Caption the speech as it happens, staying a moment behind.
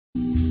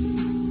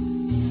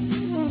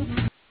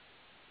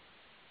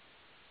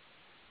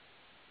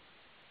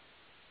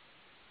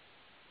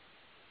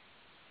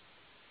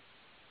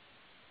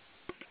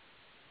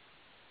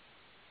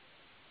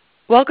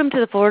Welcome to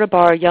the Florida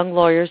Bar Young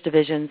Lawyers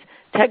Division's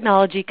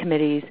Technology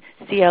Committee's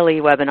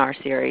CLE webinar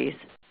series.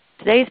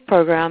 Today's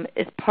program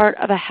is part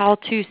of a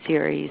how-to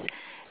series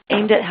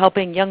aimed at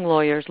helping young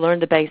lawyers learn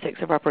the basics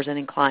of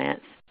representing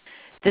clients.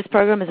 This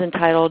program is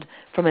entitled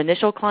From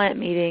Initial Client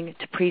Meeting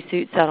to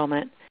Pre-Suit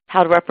Settlement,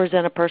 How to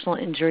Represent a Personal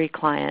Injury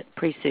Client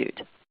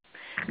Pre-Suit.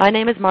 My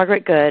name is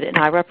Margaret Good, and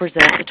I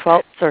represent the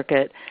 12th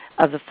Circuit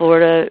of the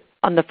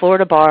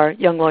Florida Bar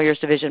Young Lawyers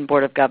Division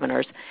Board of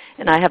Governors,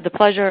 and I have the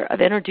pleasure of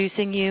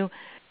introducing you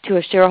to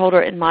a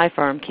shareholder in my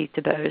firm, Keith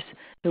DuBose,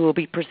 who will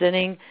be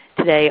presenting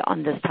today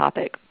on this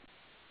topic.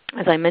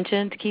 As I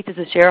mentioned, Keith is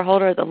a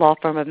shareholder at the law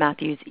firm of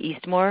Matthews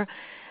Eastmore,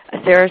 a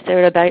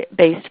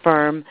Sarasota-based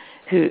firm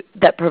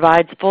that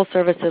provides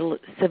full-service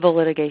civil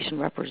litigation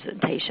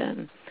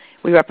representation.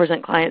 We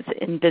represent clients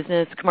in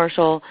business,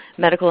 commercial,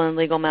 medical, and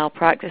legal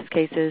malpractice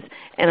cases,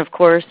 and of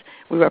course,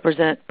 we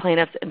represent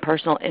plaintiffs in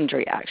personal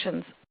injury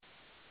actions.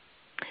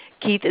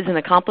 Keith is an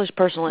accomplished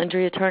personal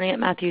injury attorney at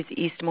Matthews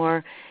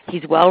Eastmore.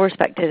 He's well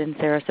respected in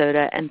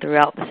Sarasota and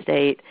throughout the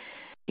state.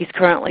 He's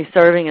currently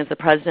serving as the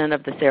president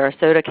of the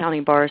Sarasota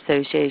County Bar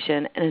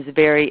Association and is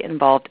very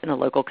involved in the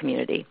local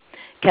community.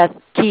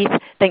 Keith,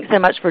 thanks so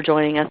much for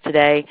joining us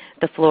today.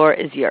 The floor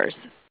is yours.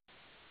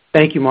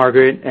 Thank you,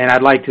 Margaret, and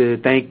I'd like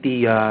to thank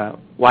the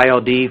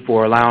YLD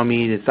for allowing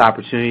me this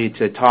opportunity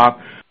to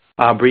talk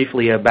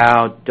briefly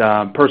about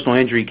personal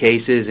injury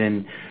cases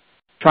and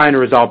trying to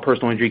resolve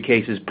personal injury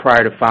cases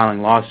prior to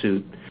filing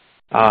lawsuit.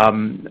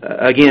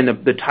 Again,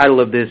 the title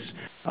of this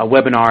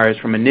webinar is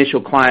From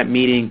Initial Client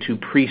Meeting to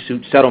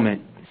Pre-Suit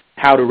Settlement,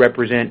 How to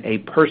Represent a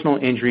Personal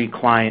Injury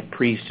Client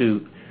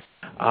Pre-Suit.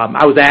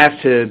 I was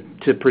asked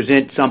to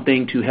present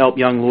something to help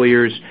young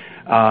lawyers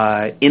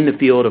in the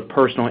field of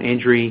personal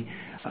injury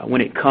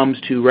when it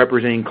comes to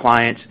representing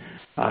clients,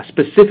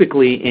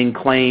 specifically in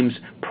claims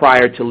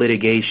prior to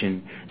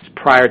litigation,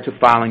 prior to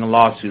filing a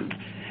lawsuit.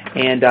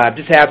 And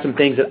just have some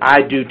things that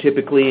I do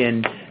typically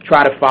and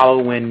try to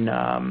follow when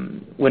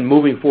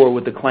moving forward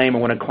with the claim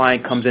or when a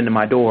client comes into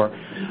my door.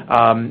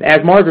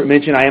 As Margaret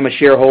mentioned, I am a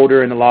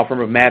shareholder in the law firm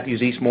of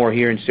Matthews Eastmore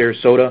here in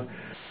Sarasota.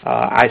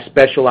 I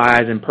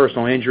specialize in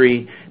personal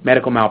injury,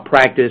 medical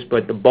malpractice,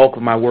 but the bulk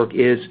of my work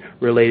is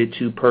related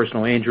to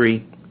personal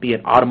injury, be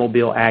it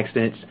automobile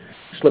accidents,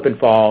 slip and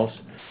falls,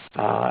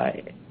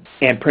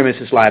 and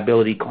premises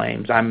liability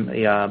claims.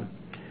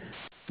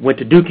 Went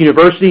to Duke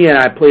University, and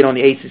I played on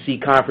the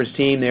ACC conference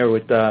team there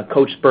with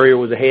Coach Spurrier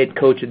was a head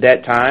coach at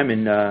that time.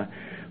 And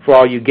for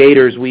all you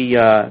Gators, we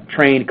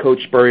trained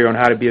Coach Spurrier on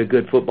how to be a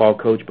good football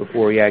coach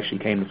before he actually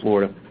came to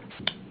Florida.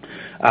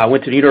 I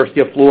went to the University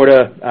of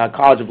Florida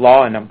College of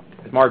Law, and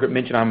as Margaret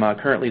mentioned, I'm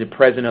currently the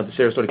president of the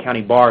Sarasota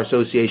County Bar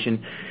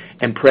Association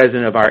and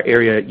president of our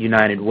area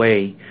United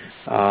Way.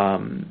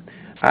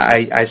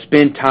 I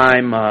spend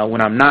time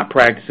when I'm not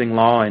practicing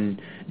law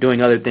and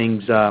doing other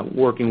things,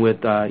 working with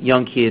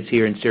young kids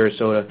here in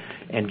Sarasota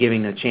and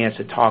giving a chance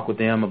to talk with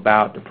them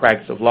about the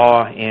practice of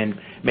law and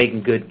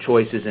making good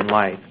choices in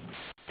life.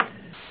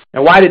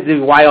 Now, why did the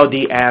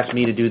YLD ask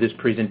me to do this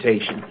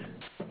presentation?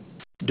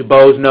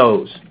 DuBose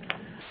knows.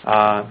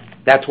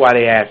 That's why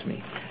they asked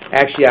me.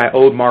 Actually, I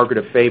owed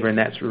Margaret a favor, and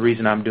that's the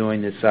reason I'm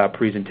doing this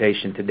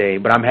presentation today,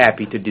 but I'm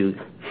happy to do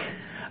it.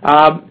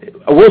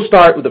 We'll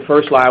start with the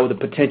first slide with a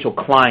potential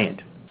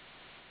client.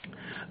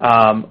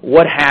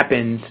 What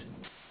happens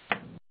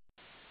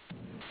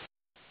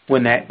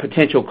when that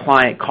potential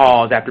client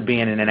calls after being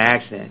in an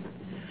accident?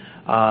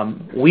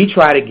 We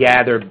try to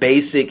gather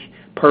basic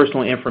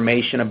personal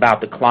information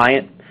about the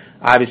client.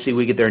 Obviously,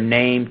 we get their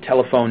name,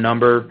 telephone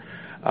number,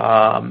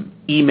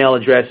 email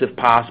address if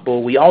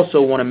possible. We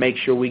also want to make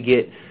sure we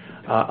get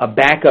a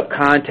backup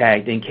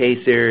contact in case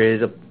there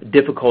is a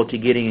difficulty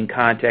getting in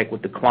contact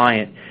with the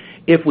client.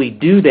 If we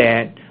do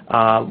that,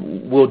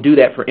 we'll do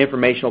that for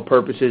informational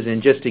purposes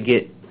and just to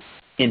get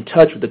in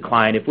touch with the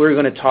client. If we're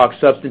going to talk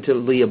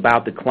substantively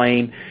about the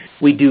claim,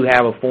 we do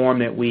have a form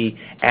that we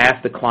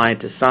ask the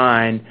client to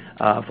sign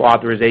for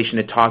authorization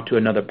to talk to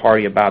another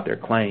party about their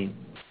claim.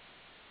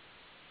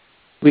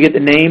 We get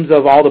the names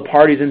of all the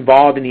parties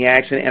involved in the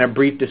accident and a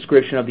brief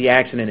description of the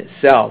accident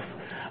itself.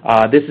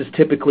 This is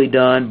typically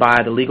done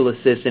by the legal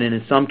assistant, and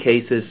in some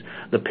cases,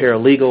 the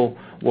paralegal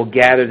will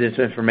gather this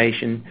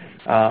information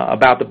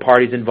about the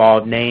parties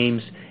involved,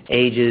 names,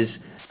 ages,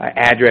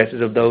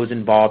 addresses of those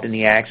involved in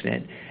the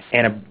accident,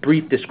 and a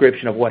brief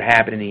description of what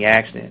happened in the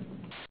accident.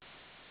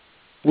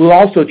 We'll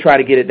also try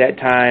to get at that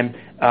time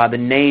the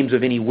names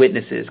of any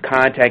witnesses,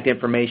 contact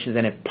information,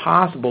 and if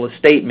possible, a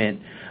statement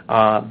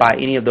by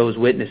any of those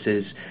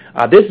witnesses.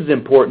 This is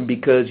important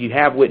because you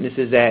have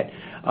witnesses that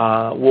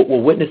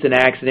will witness an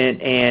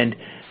accident, and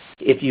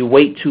if you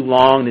wait too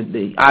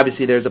long,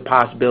 obviously there's a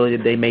possibility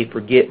that they may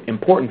forget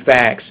important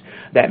facts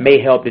that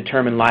may help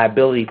determine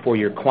liability for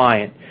your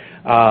client.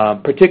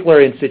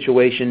 Particularly in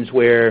situations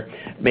where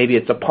maybe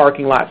it's a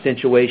parking lot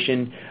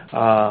situation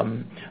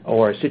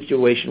or a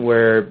situation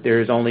where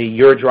there's only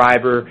your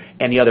driver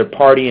and the other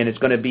party and it's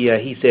going to be a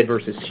he said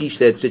versus she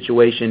said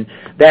situation,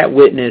 that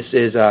witness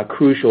is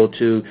crucial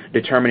to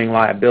determining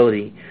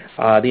liability.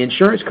 The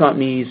insurance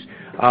companies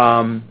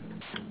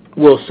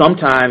will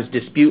sometimes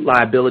dispute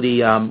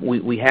liability.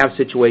 We have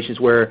situations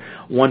where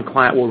one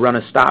client will run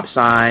a stop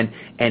sign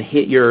and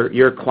hit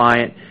your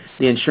client.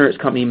 The insurance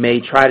company may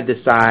try to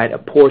decide a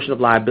portion of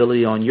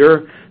liability on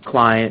your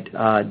client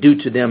due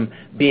to them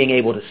being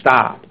able to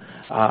stop.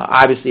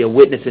 Obviously, a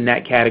witness in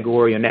that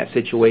category or in that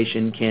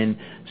situation can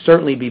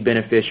certainly be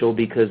beneficial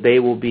because they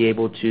will be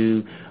able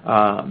to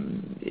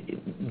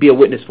be a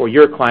witness for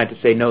your client to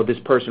say, no, this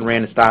person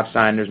ran a stop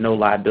sign, there's no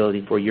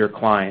liability for your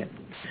client.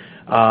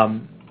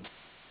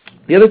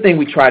 The other thing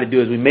we try to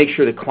do is we make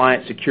sure the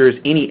client secures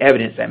any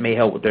evidence that may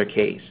help with their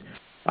case.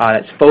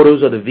 That's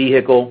photos of the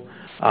vehicle,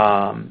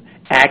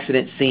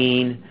 accident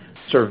scene,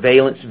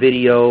 surveillance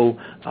video,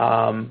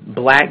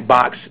 black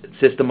box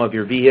system of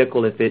your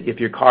vehicle if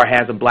your car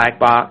has a black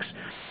box.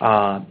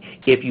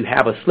 If you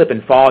have a slip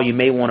and fall, you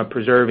may want to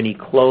preserve any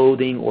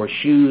clothing or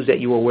shoes that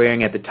you were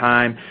wearing at the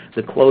time.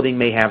 The clothing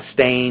may have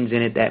stains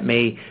in it that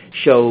may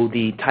show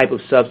the type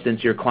of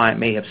substance your client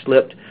may have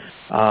slipped.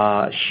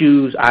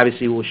 Shoes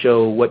obviously will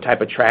show what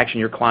type of traction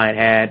your client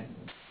had,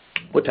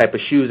 what type of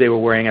shoes they were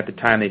wearing at the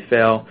time they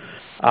fell.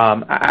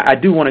 I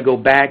do want to go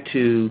back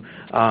to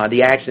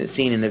the accident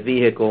scene in the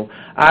vehicle.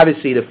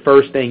 Obviously, the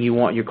first thing you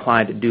want your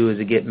client to do is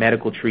to get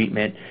medical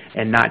treatment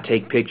and not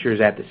take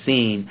pictures at the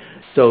scene.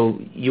 So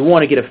you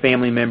want to get a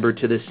family member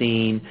to the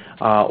scene,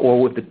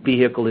 or if the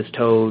vehicle is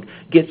towed,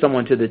 get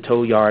someone to the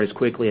tow yard as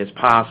quickly as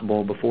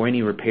possible before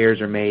any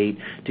repairs are made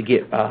to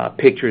get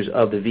pictures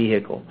of the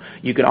vehicle.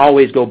 You can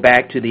always go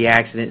back to the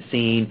accident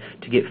scene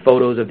to get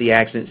photos of the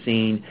accident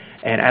scene,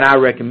 and I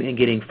recommend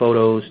getting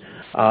photos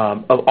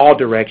of all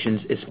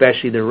directions,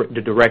 especially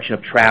the direction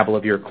of travel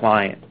of your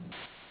client.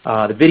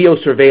 The video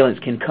surveillance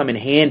can come in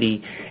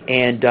handy,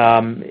 and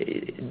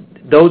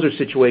those are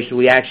situations.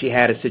 We actually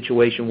had a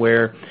situation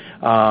where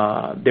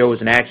there was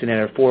an accident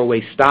at a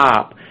four-way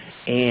stop,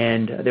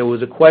 and there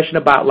was a question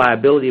about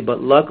liability,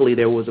 but luckily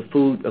there was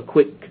a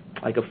quick,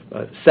 like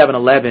a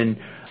 7-Eleven,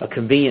 a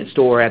convenience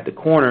store at the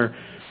corner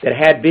that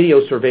had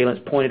video surveillance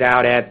pointed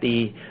out at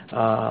the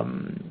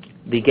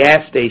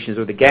gas stations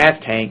or the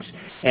gas tanks,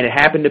 and it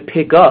happened to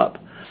pick up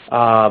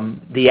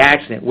the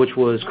accident, which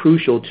was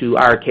crucial to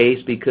our case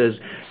because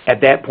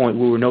at that point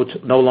we were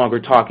no longer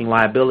talking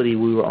liability,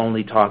 we were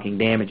only talking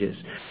damages.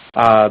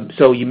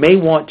 So you may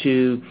want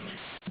to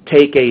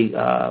take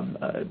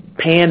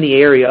pan the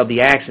area of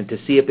the accident to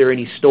see if there are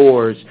any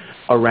stores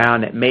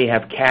around that may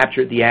have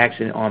captured the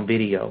accident on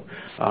video,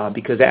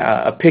 because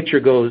a picture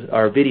goes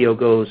or video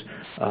goes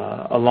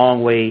a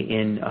long way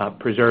in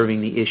preserving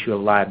the issue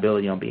of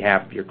liability on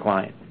behalf of your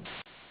client.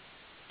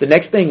 The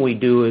next thing we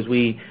do is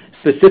we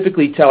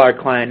specifically tell our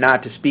client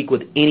not to speak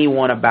with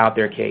anyone about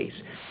their case,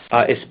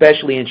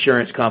 especially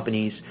insurance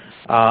companies,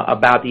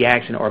 about the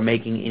accident or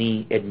making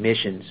any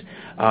admissions.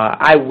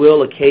 I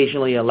will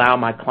occasionally allow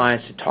my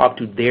clients to talk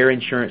to their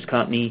insurance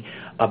company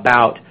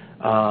about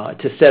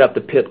to set up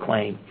the PIP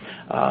claim.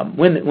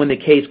 When the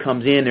case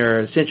comes in, there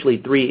are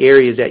essentially three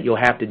areas that you'll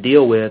have to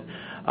deal with: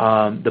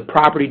 the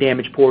property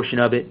damage portion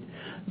of it,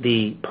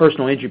 the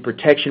personal injury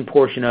protection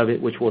portion of it,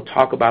 which we'll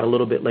talk about a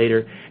little bit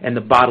later, and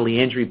the bodily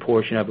injury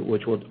portion of it,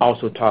 which we'll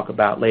also talk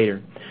about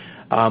later.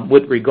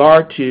 With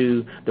regard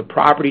to the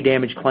property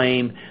damage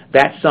claim,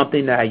 that's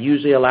something that I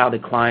usually allow the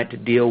client to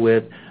deal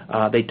with.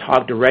 They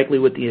talk directly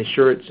with the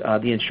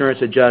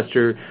insurance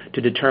adjuster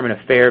to determine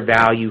a fair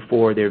value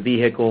for their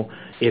vehicle.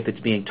 If it's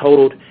being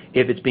totaled,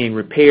 if it's being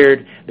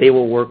repaired, they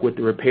will work with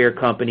the repair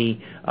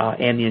company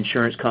and the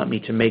insurance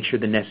company to make sure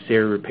the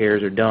necessary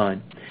repairs are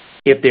done.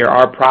 If there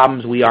are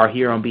problems, we are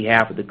here on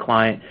behalf of the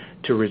client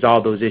to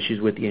resolve those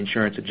issues with the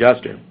insurance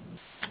adjuster.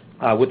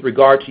 With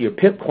regard to your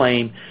PIP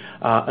claim,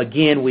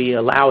 again, we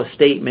allow a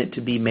statement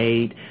to be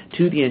made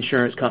to the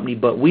insurance company,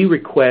 but we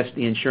request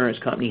the insurance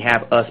company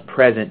have us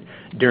present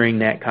during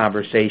that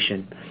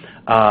conversation.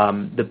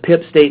 The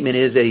PIP statement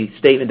is a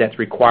statement that's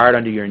required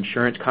under your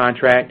insurance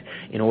contract.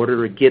 In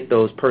order to get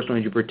those personal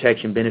injury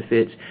protection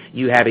benefits,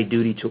 you have a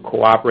duty to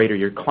cooperate, or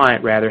your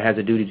client rather has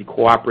a duty to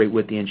cooperate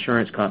with the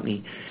insurance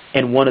company.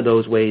 And one of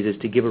those ways is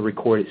to give a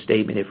recorded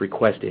statement if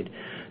requested.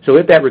 So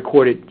if that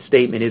recorded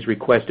statement is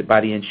requested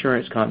by the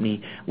insurance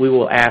company, we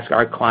will ask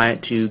our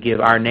client to give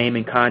our name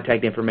and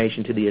contact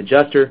information to the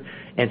adjuster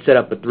and set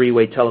up a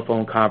three-way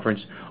telephone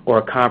conference or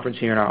a conference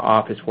here in our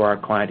office for our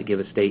client to give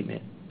a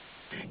statement.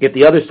 If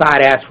the other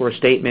side asks for a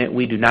statement,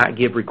 we do not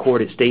give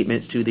recorded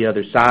statements to the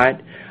other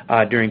side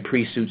during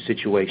pre-suit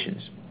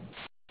situations.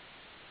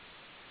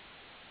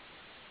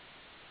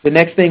 The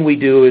next thing we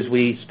do is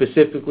we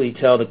specifically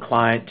tell the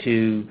client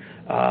to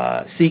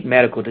seek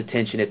medical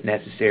attention if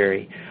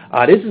necessary.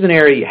 This is an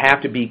area you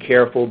have to be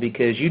careful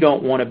because you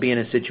don't want to be in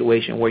a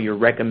situation where you're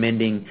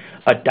recommending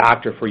a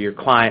doctor for your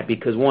client,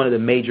 because one of the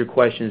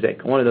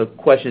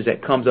questions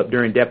that comes up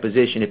during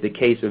deposition if the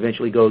case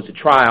eventually goes to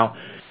trial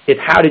is,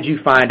 how did you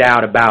find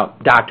out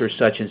about Dr.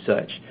 such and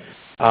such?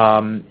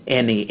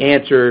 And the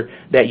answer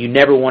that you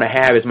never want to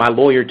have is, my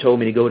lawyer told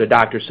me to go to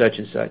Dr. such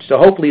and such. So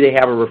hopefully they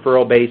have a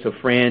referral base of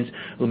friends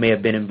who may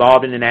have been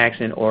involved in an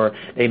accident, or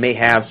they may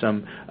have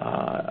some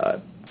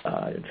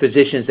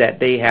physicians that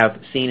they have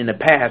seen in the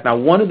past. Now,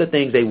 one of the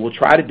things they will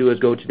try to do is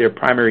go to their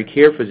primary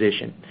care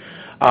physician.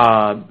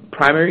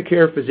 Primary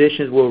care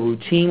physicians will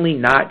routinely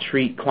not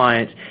treat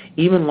clients,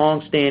 even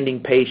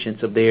long-standing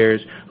patients of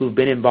theirs who've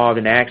been involved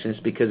in accidents,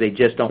 because they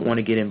just don't want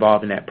to get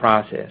involved in that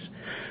process.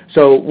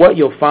 So what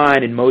you'll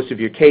find in most of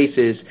your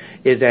cases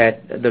is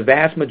that the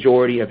vast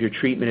majority of your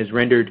treatment is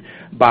rendered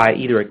by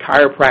either a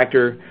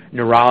chiropractor,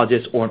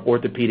 neurologist, or an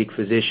orthopedic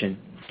physician,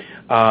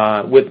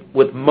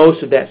 with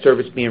most of that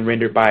service being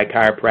rendered by a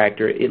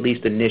chiropractor, at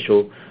least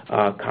initial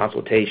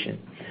consultation.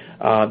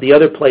 The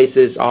other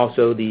places,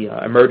 also the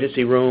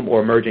emergency room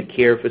or emergent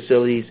care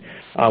facilities,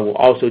 will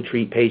also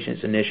treat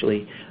patients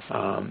initially.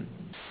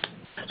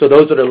 So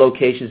those are the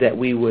locations that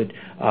we would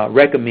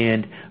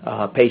recommend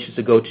patients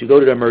to go to. Go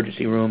to the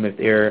emergency room if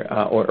they're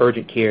or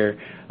urgent care,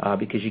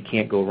 because you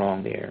can't go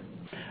wrong there.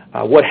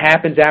 What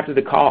happens after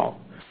the call?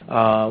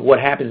 What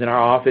happens in our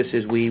office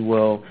is we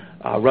will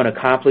run a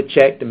conflict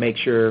check to make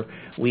sure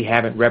we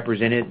haven't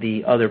represented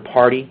the other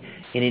party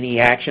in any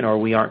action, or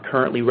we aren't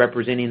currently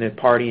representing the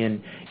party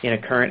in a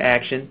current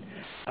action.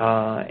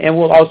 And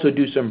we'll also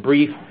do some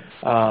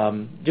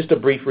just a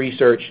brief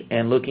research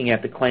and looking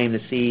at the claim to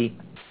see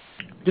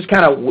just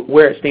kind of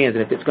where it stands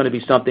and if it's going to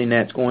be something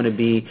that's going to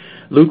be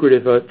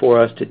lucrative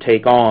for us to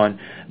take on.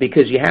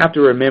 Because you have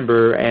to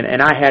remember,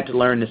 and I had to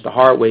learn this the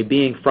hard way,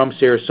 being from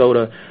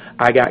Sarasota,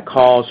 I got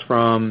calls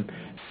from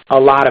a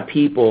lot of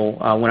people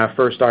when I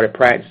first started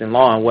practicing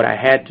law, and what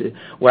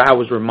I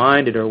was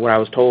reminded, or what I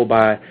was told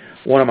by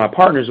one of my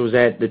partners, was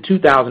that the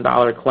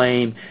 $2,000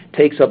 claim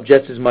takes up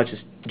just as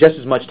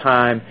much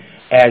time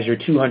as your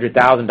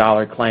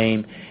 $200,000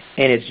 claim,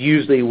 and it's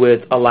usually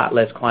with a lot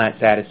less client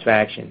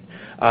satisfaction.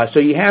 So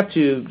you have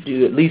to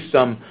do at least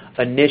some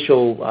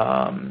initial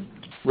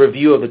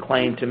review of the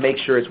claim to make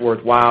sure it's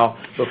worthwhile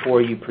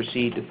before you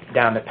proceed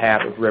down the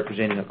path of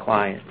representing a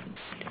client.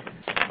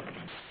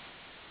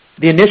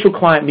 The initial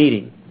client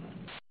meeting.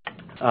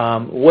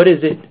 What is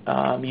it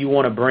you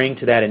want to bring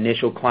to that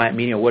initial client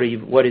meeting, or what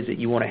is it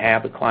you want to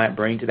have the client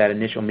bring to that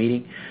initial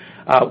meeting?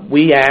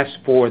 We ask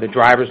for the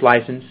driver's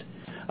license.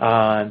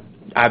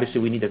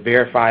 Obviously, we need to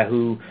verify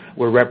who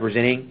we're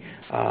representing,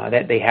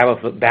 that they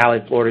have a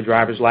valid Florida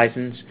driver's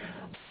license.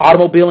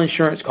 Automobile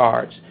insurance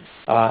cards.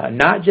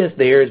 Not just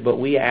theirs, but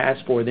we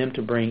ask for them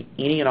to bring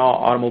any and all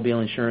automobile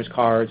insurance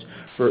cards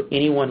for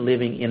anyone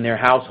living in their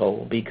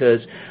household,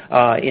 because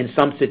in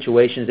some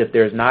situations, if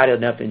there's not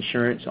enough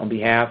insurance on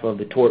behalf of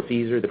the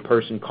tortfeasor, the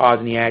person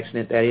causing the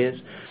accident, that is,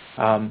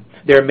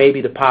 there may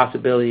be the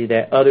possibility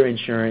that other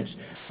insurance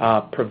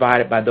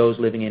provided by those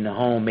living in the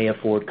home may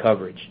afford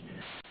coverage.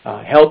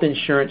 Health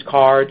insurance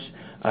cards,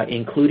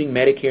 including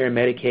Medicare and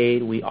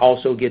Medicaid, we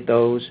also get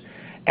those.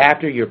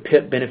 After your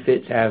PIP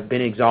benefits have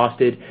been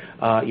exhausted,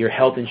 your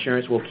health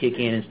insurance will kick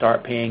in and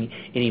start paying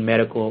any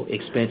medical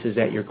expenses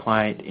that your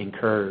client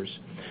incurs.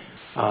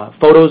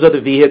 Photos of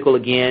the vehicle,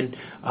 again,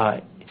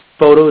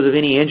 photos of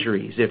any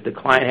injuries. If the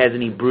client has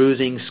any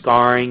bruising,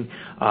 scarring,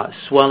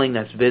 swelling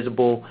that's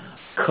visible,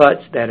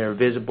 cuts that are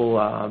visible,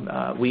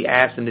 we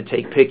ask them to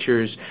take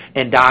pictures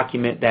and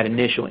document that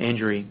initial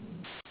injury.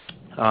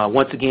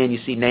 Once again, you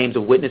see names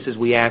of witnesses.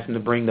 We ask them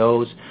to bring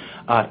those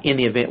in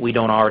the event we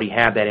don't already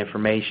have that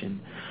information.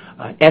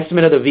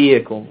 Estimate of the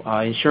vehicle.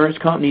 Insurance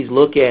companies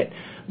look at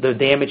the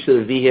damage to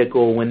the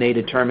vehicle when they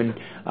determine,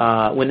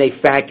 when they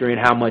factor in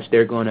how much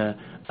they're going to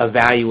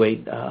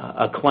evaluate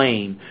a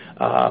claim.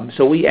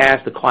 So we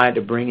ask the client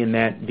to bring in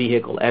that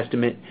vehicle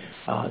estimate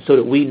so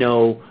that we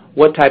know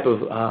what type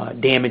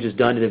of damage is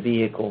done to the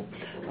vehicle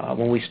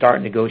when we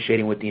start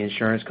negotiating with the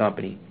insurance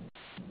company.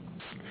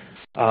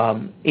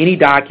 Any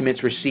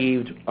documents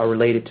received are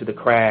related to the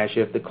crash.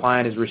 If the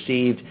client has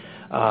received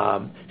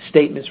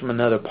statements from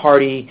another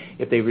party,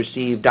 if they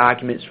receive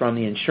documents from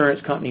the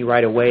insurance company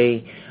right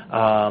away,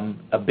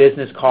 a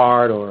business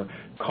card or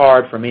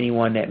card from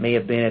anyone that may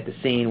have been at the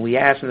scene, we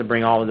ask them to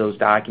bring all of those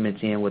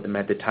documents in with them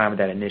at the time of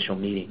that initial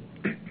meeting.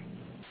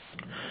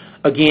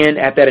 Again,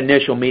 at that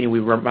initial meeting, we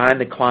remind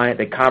the client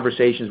that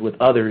conversations with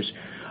others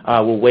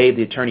will waive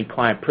the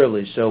attorney-client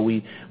privilege. So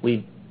we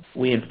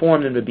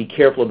inform them to be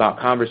careful about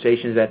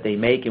conversations that they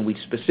make, and we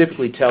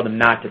specifically tell them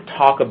not to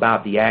talk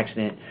about the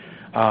accident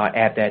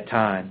at that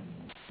time.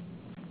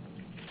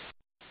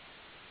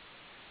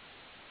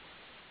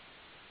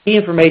 Key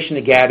information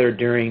to gather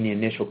during the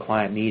initial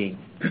client meeting.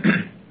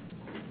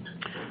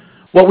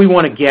 What we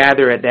want to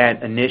gather at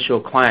that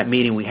initial client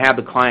meeting, we have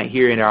the client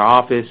here in our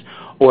office,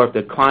 or if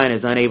the client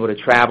is unable to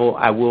travel,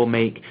 I will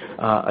make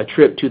a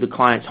trip to the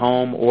client's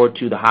home or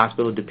to the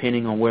hospital,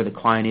 depending on where the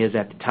client is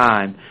at the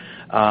time.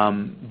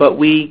 But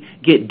we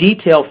get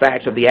detailed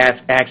facts of the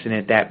accident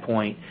at that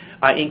point,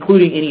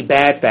 including any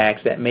bad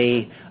facts that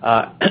may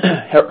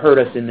hurt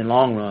us in the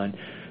long run.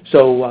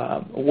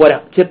 So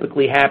what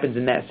typically happens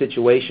in that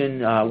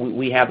situation,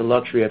 we have the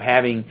luxury of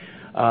having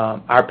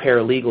our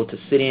paralegal to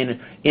sit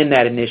in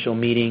that initial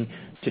meeting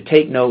to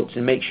take notes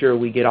and make sure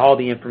we get all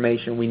the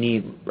information we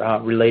need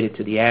related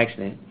to the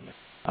accident.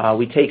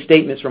 We take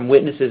statements from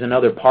witnesses and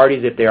other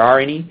parties if there are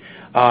any.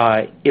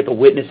 If a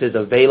witness is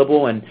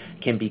available and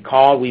can be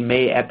called, we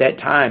may at that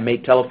time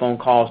make telephone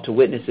calls to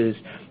witnesses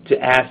to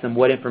ask them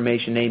what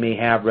information they may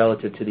have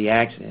relative to the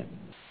accident.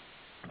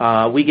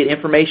 We get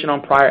information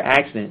on prior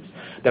accidents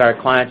that our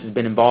clients has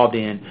been involved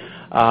in.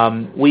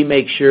 We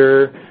make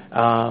sure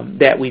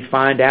that we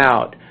find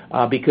out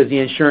because the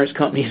insurance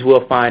companies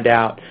will find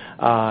out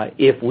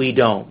if we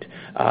don't.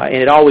 And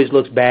it always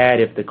looks bad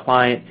if the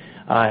client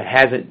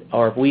hasn't,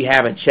 or if we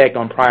haven't checked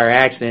on prior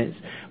accidents.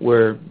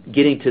 We're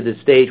getting to the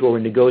stage where we're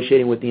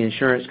negotiating with the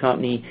insurance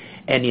company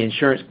and the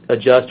insurance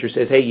adjuster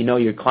says, hey, you know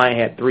your client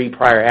had 3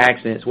 prior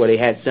accidents where they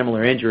had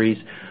similar injuries,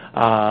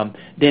 then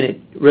it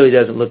really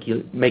doesn't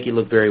make you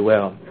look very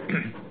well.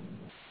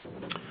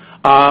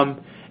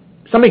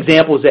 Some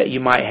examples that you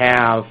might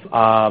have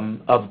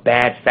of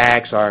bad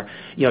facts are,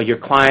 your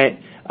client,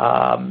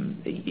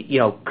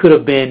 could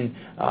have been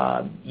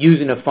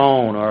using a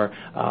phone, or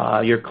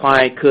your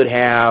client could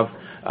have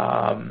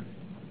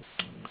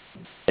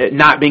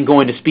not been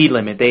going the speed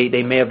limit.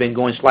 They may have been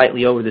going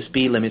slightly over the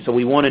speed limit. So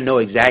we want to know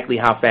exactly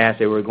how fast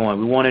they were going.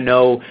 We want to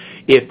know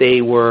if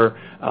they were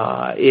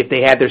if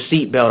they had their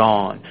seatbelt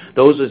on.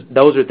 Those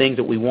are things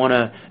that we want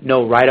to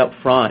know right up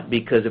front,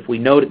 because if we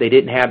know that they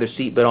didn't have their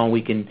seatbelt on,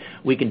 we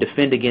can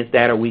defend against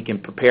that, or we can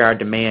prepare our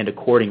demand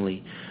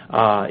accordingly.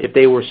 If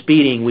they were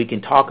speeding, we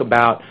can talk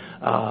about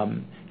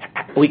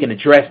we can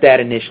address that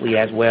initially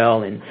as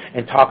well, and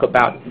talk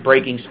about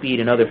braking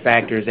speed and other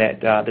factors that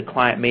the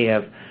client may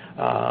have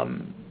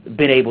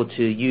been able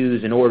to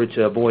use in order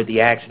to avoid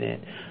the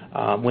accident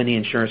when the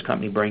insurance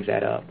company brings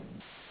that up.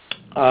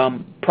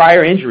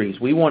 Prior injuries.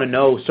 We want to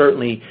know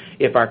certainly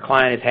if our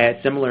client has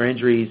had similar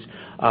injuries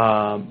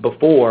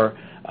before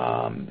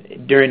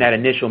during that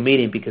initial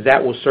meeting, because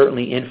that will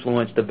certainly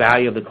influence the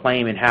value of the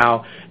claim and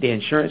how the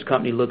insurance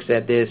company looks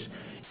at this,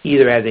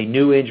 either as a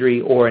new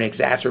injury or an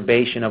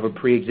exacerbation of a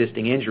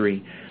pre-existing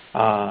injury.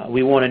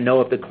 We want to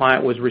know if the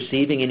client was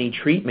receiving any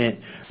treatment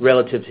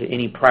relative to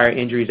any prior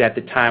injuries at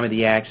the time of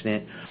the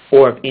accident,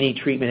 or if any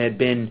treatment had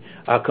been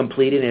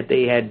completed, and if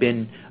they had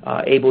been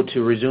able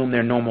to resume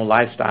their normal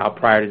lifestyle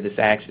prior to this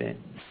accident.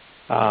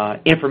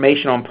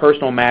 Information on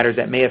personal matters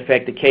that may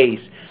affect the case.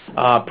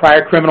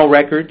 Prior criminal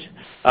records.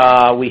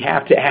 We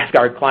have to ask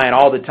our client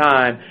all the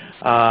time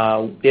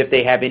if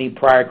they have any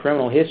prior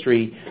criminal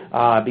history,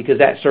 because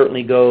that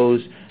certainly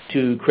goes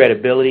to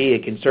credibility.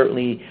 It can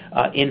certainly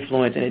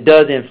influence, and it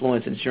does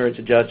influence insurance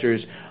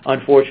adjusters.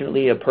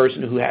 Unfortunately, a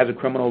person who has a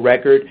criminal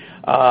record,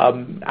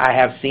 I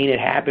have seen it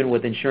happen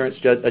with insurance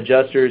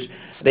adjusters.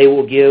 They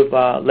will give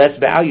less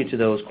value to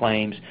those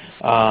claims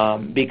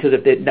because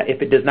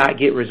if it does not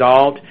get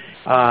resolved,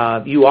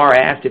 you are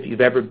asked if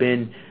you've ever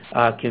been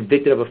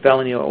convicted of a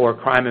felony or a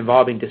crime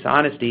involving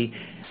dishonesty.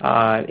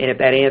 And if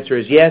that answer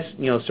is yes,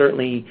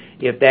 certainly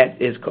if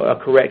that is a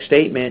correct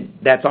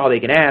statement, that's all they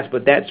can ask,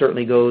 but that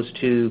certainly goes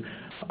to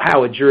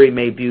how a jury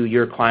may view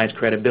your client's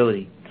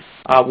credibility.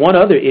 One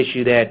other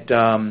issue that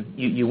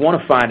you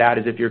want to find out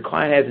is if your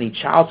client has any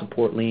child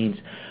support liens.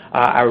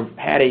 I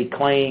had a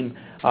claim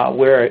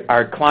where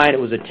our client, it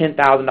was a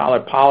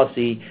 $10,000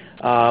 policy,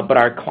 but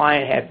our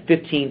client had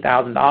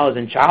 $15,000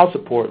 in child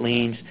support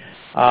liens.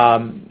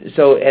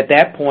 So at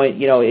that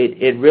point,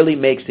 it really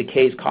makes the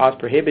case cost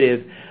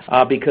prohibitive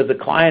because the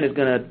client is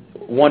going to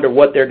wonder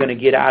what they're going to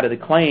get out of the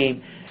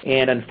claim.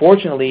 And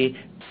unfortunately,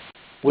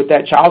 with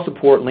that child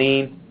support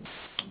lien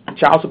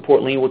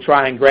will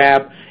try and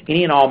grab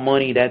any and all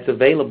money that's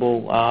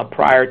available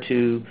prior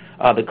to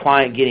the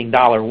client getting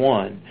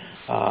 $1.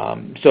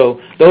 So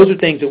those are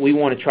things that we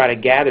want to try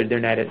to gather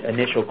during that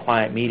initial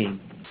client meeting.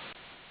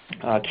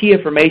 Key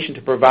information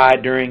to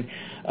provide during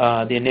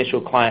the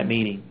initial client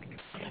meeting.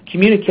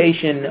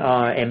 Communication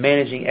and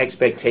managing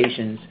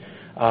expectations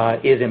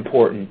is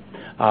important.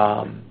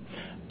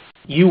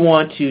 You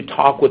want to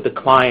talk with the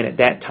client at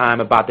that time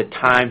about the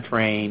time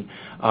frame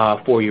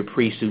for your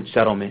pre-suit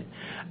settlement.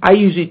 I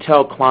usually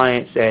tell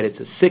clients that it's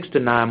a 6 to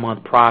 9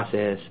 month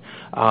process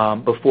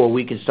before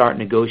we can start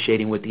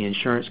negotiating with the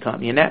insurance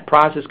company, and that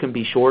process can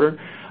be shorter.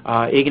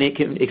 It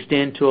can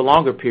extend to a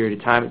longer period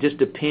of time. It just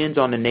depends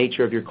on the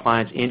nature of your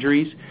client's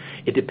injuries.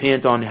 It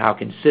depends on how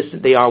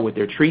consistent they are with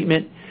their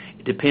treatment.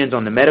 It depends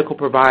on the medical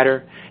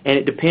provider, and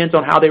it depends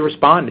on how they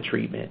respond to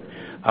treatment.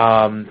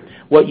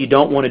 What you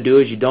don't want to do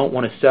is you don't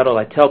want to settle.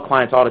 I tell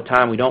clients all the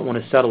time we don't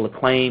want to settle a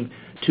claim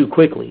too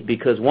quickly,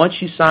 because once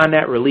you sign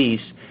that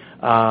release,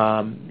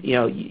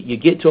 you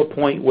get to a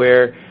point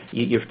where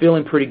you're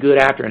feeling pretty good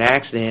after an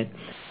accident,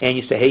 and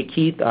you say, hey,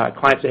 Keith,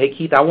 clients say, hey,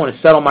 Keith, I want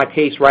to settle my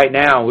case right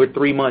now. We're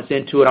 3 months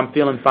into it. I'm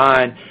feeling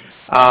fine.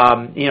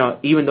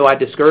 Even though I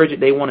discourage it,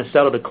 they want to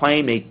settle the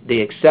claim.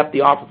 They accept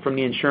the offer from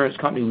the insurance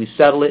company. We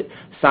settle it,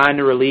 sign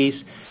the release,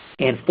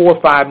 and 4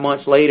 or 5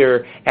 months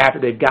later, after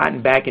they've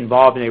gotten back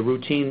involved in a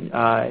routine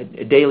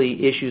daily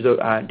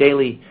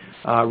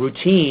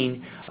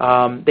routine,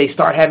 they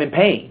start having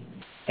pain.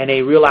 And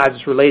they realize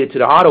it's related to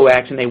the auto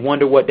accident. They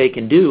wonder what they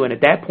can do, and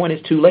at that point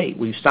it's too late.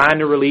 We've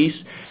signed the release,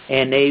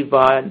 and they've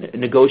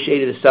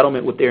negotiated a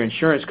settlement with their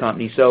insurance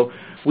company. So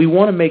we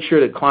want to make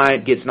sure the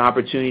client gets an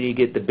opportunity to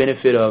get the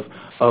benefit of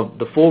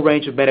the full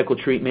range of medical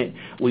treatment.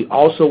 We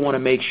also want to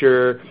make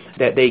sure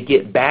that they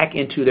get back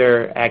into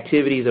their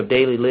activities of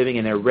daily living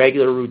and their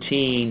regular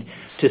routine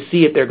to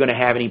see if they're going to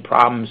have any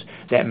problems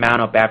that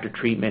mount up after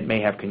treatment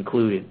may have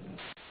concluded.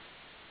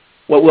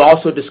 What we'll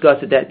also discuss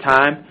at that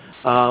time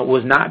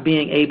was not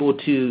being able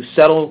to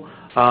settle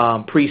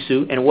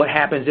pre-suit and what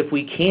happens if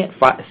we can't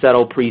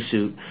settle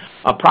pre-suit.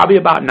 Probably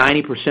about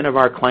 90% of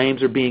our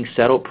claims are being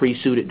settled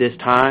pre-suit at this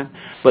time,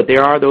 but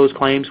there are those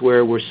claims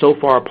where we're so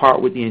far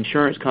apart with the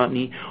insurance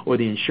company, or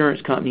the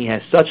insurance company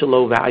has such a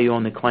low value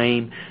on the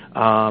claim,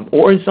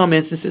 or in some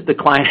instances the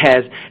client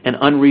has an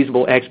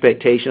unreasonable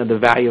expectation of the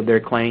value of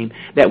their claim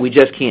that we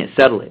just can't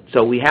settle it.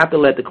 So we have to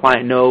let the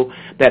client know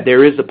that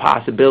there is a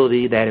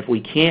possibility that if we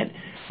can't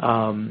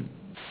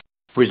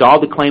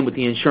resolve the claim with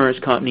the insurance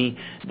company,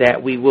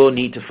 that we will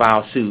need to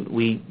file suit.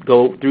 We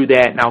go through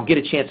that, and I'll get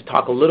a chance to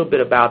talk a little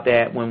bit about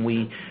that when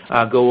we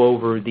go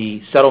over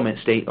the settlement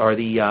state, or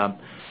the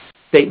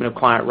statement of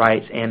client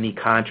rights and the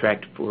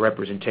contract for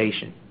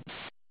representation.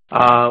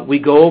 We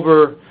go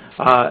over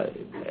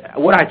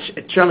what I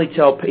generally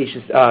tell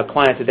patients,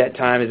 clients at that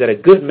time, is that a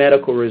good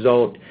medical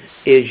result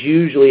is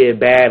usually a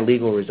bad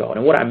legal result.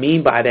 And what I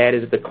mean by that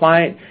is if the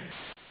client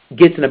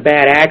gets in a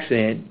bad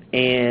accident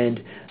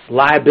and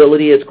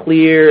liability is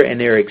clear and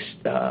there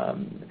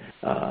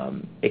are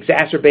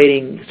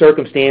exacerbating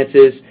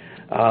circumstances,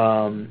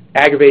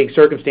 aggravating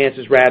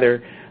circumstances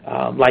rather,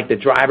 like the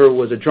driver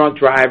was a drunk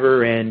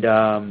driver and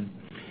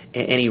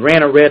he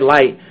ran a red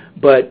light,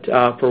 but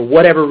for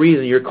whatever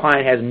reason your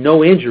client has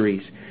no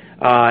injuries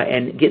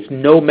and gets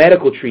no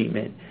medical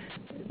treatment,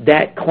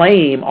 that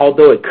claim,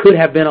 although it could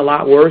have been a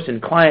lot worse,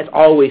 and clients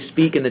always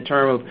speak in the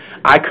term of,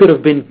 I could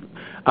have been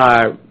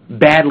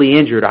badly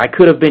injured, I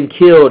could have been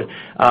killed.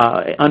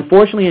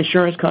 Unfortunately,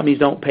 insurance companies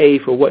don't pay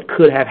for what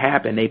could have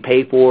happened. They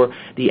pay for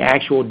the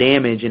actual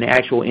damage and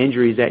actual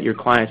injuries that your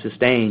client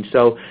sustained.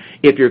 So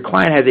if your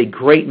client has a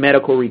great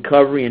medical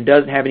recovery and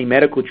doesn't have any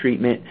medical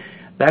treatment,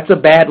 that's a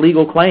bad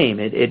legal claim.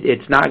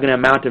 It's not going to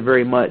amount to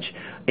very much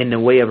in the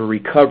way of a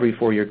recovery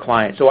for your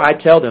client. So I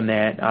tell them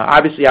that.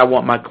 Obviously, I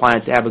want my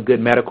clients to have a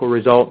good medical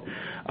result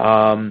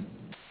as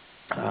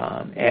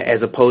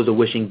opposed to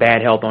wishing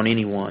bad health on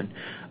anyone.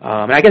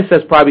 And I guess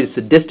that's probably the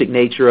sadistic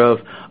nature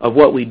of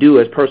what we do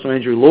as personal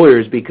injury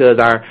lawyers, because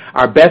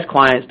our best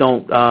clients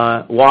don't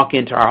walk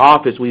into our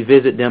office. We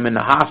visit them in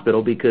the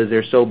hospital because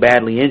they're so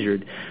badly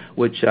injured,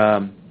 which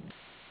is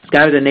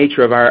kind of the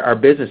nature of our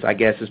business, I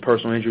guess, as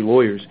personal injury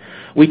lawyers.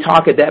 We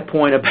talk at that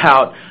point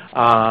about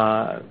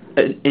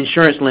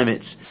insurance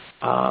limits.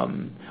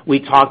 We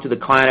talk to the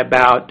client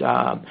about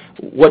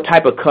what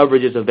type of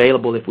coverage is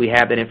available if we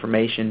have that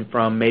information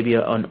from maybe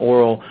an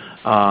oral,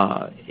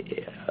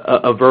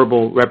 a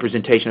verbal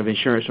representation of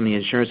insurance from the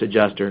insurance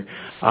adjuster.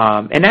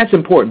 And that's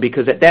important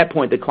because at that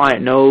point the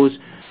client knows,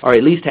 or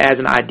at least has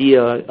an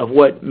idea of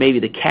what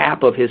maybe the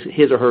cap of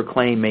his or her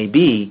claim may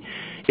be.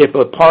 If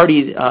a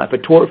party, if a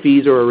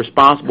tortfeasor or a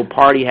responsible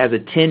party has a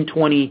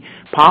 10-20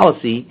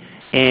 policy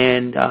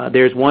and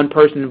there's one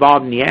person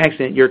involved in the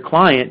accident, your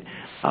client,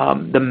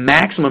 the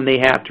maximum they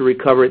have to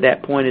recover at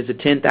that point is a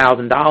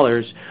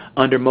 $10,000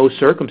 under most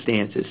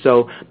circumstances.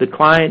 So the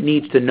client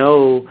needs to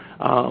know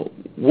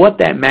what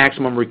that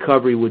maximum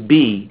recovery would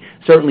be.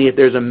 Certainly if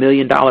there's $1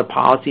 million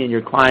policy and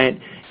your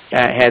client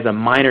has a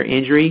minor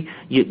injury,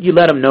 you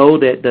let them know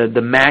that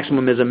the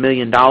maximum is $1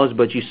 million,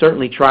 but you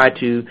certainly try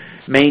to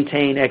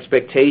maintain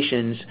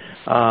expectations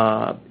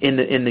to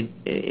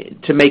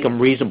make them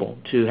reasonable,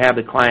 to have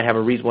the client have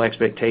a reasonable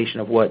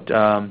expectation of what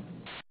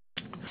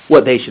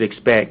they should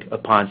expect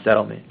upon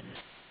settlement.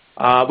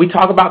 We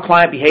talk about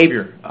client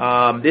behavior.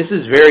 This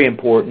is very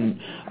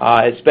important,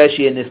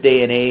 especially in this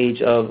day and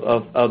age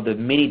of the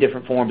many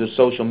different forms of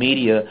social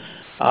media.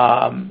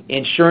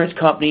 Insurance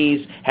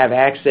companies have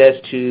access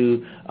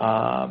to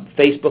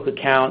Facebook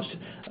accounts,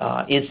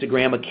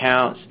 Instagram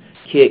accounts,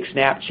 Kik,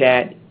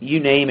 Snapchat, you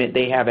name it,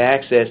 they have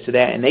access to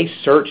that, and they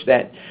search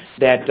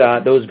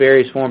those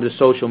various forms of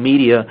social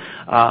media.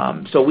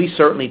 So we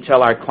certainly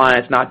tell our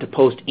clients not to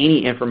post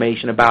any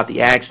information about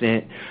the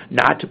accident,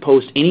 not to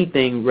post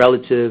anything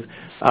relative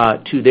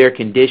to their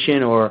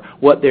condition or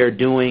what they're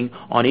doing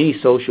on any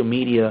social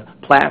media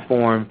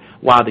platform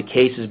while the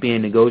case is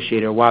being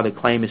negotiated or while the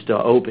claim is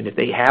still open. If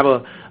they have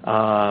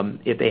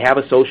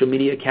a social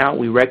media account,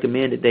 we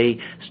recommend that they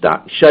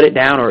shut it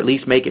down or at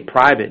least make it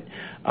private,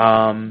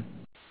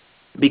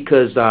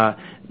 because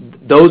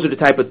those are the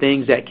type of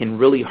things that can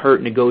really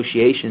hurt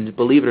negotiations.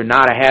 Believe it or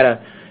not, I had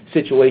a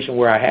situation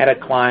where I had a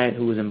client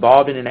who was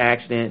involved in an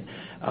accident,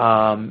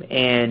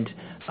 and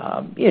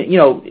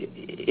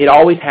it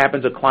always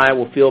happens. A client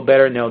will feel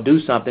better and they'll do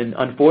something.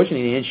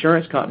 Unfortunately, the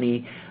insurance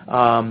company,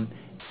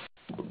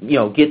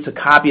 gets a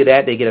copy of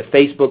that. They get a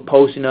Facebook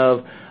posting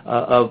of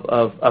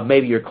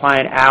maybe your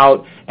client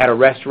out at a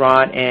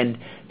restaurant, and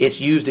it's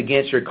used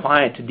against your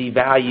client to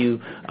devalue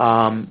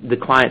the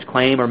client's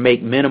claim or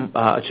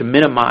to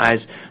minimize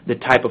the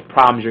type of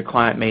problems your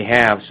client may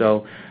have.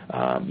 So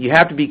you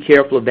have to be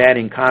careful of that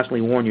and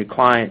constantly warn your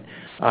client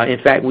In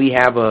fact, we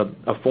have a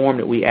form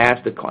that we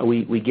ask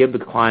we give the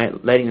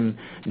client, letting them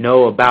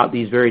know about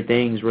these very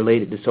things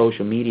related to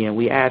social media, and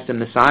we ask them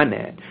to sign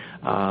that.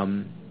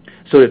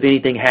 So if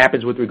anything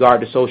happens with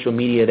regard to social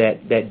media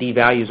that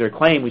devalues their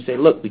claim, we say,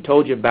 look, we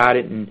told you about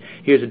it, and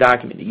here's a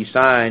document that you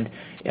signed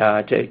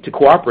to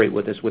cooperate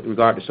with us with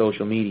regard to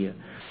social media.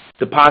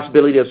 The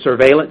possibility of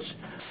surveillance,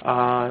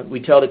 we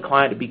tell the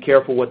client to be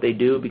careful what they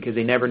do because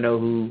they never know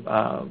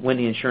when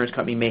the insurance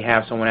company may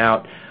have someone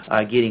out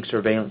getting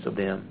surveillance of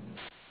them.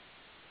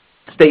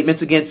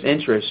 Statements against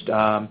interest.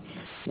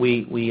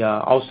 We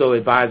also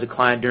advise the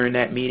client during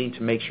that meeting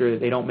to make sure that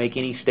they don't make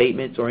any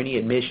statements or any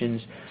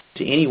admissions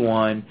to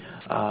anyone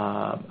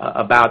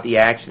about the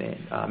accident.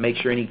 Make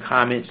sure any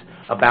comments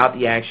about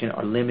the accident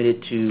are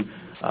limited to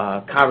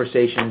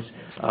conversations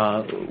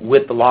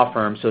with the law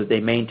firm so that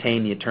they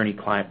maintain the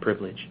attorney-client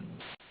privilege.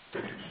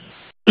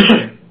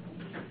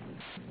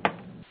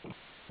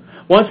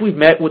 Once we've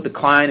met with the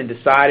client and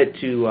decided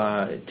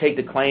to take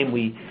the claim,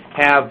 we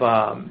have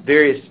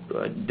various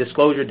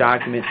disclosure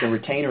documents and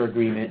retainer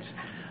agreements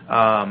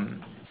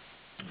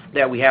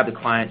that we have the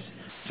clients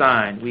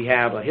sign. We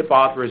have a HIPAA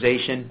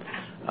authorization.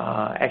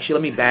 Actually,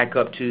 let me back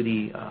up to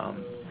the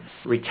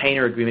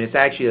retainer agreement. It's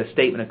actually a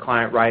statement of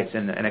client rights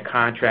and a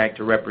contract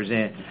to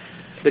represent.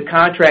 The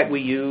contract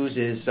we use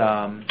is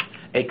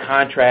a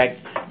contract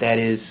that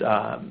is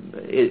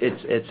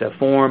it's a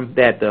form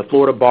that the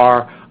Florida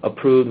Bar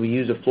approved. We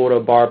use a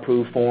Florida Bar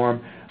approved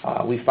form.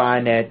 We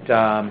find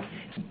that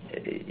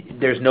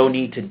there's no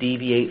need to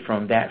deviate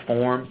from that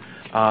form,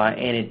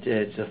 and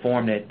it's a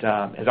form that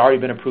has already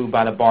been approved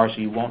by the bar, so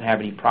you won't have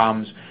any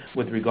problems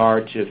with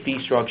regard to fee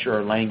structure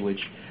or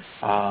language.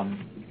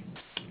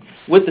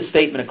 With the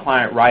statement of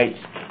client rights,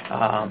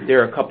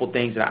 there are a couple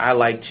things that I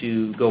like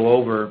to go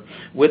over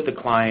with the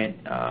client.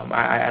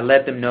 I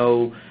let them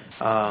know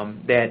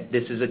that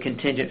this is a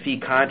contingent fee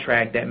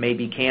contract that may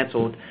be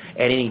canceled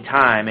at any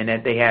time, and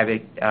that they have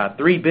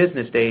 3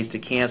 business days to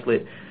cancel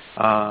it,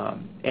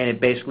 and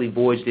it basically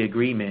voids the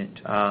agreement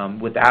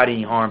without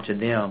any harm to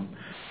them.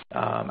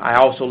 I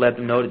also let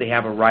them know that they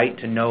have a right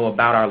to know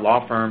about our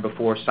law firm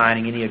before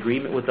signing any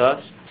agreement with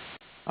us.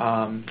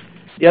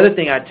 The other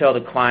thing I tell the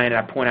client,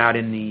 I point out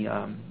in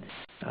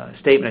the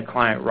statement of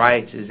client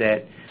rights, is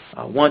that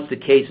once the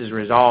case is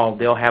resolved,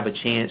 they'll have a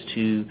chance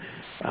to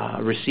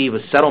receive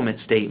a settlement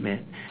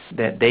statement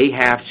that they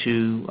have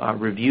to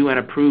review and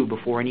approve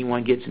before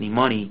anyone gets any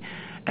money.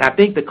 And I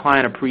think the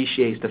client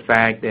appreciates the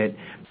fact that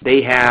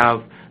they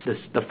have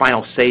the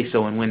final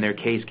say-so in when their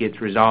case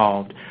gets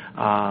resolved,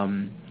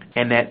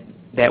 and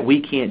that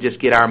we can't just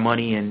get our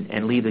money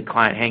and leave the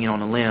client hanging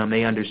on a limb.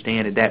 They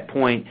understand at that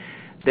point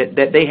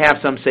that they have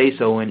some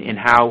say-so in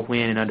how,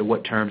 when, and under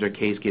what terms their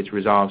case gets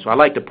resolved. So I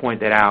like to point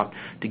that out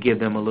to give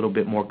them a little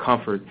bit more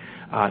comfort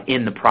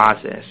in the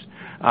process.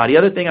 The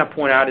other thing I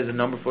point out is a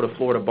number for the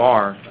Florida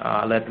Bar.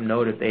 I let them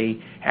know that if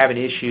they have an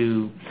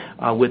issue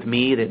with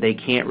me that they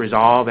can't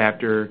resolve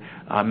after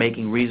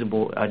making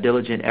reasonable,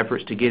 diligent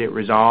efforts to get it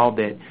resolved,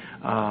 that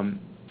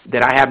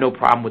I have no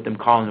problem with them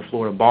calling the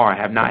Florida Bar. I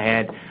have not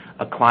had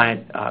a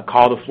client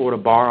call the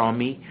Florida Bar on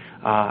me.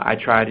 I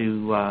try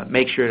to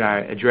make sure that I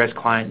address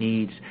client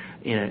needs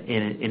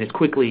in as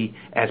quickly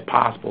as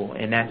possible,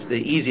 and that's the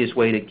easiest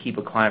way to keep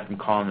a client from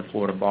calling the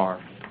Florida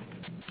Bar.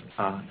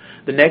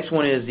 The next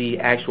one is the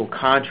actual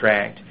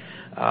contract,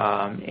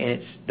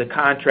 and the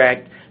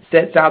contract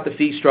sets out the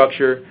fee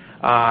structure.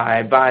 I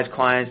advise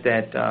clients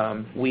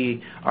that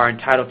we are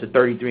entitled to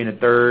 33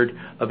 1/3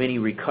 of any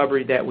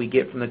recovery that we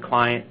get from the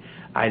client.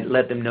 I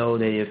let them know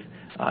that if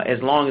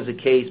as long as the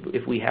case,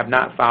 if we have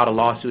not filed a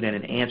lawsuit and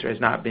an answer has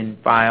not been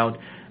filed,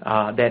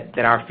 that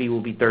our fee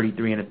will be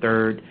 33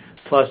 1/3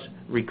 plus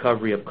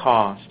recovery of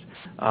cost.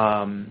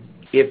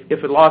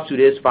 If a lawsuit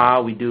is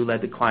filed, we do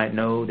let the client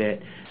know that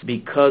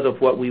because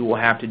of what we will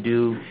have to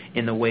do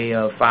in the way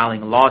of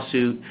filing a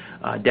lawsuit,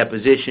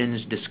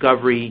 depositions,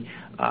 discovery,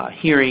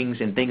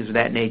 hearings, and things of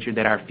that nature,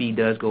 that our fee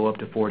does go up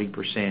to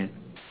 40%.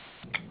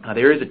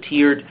 There is a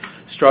tiered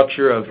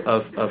structure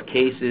of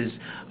cases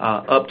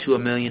up to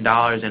 $1 million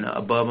and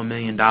above $1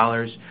 million,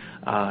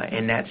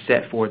 and that's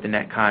set forth in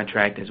that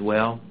contract as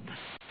well.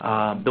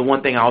 The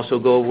one thing I also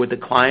go over with the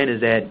client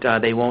is that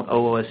they won't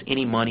owe us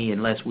any money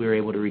unless we're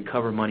able to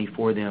recover money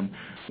for them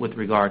with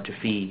regard to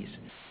fees.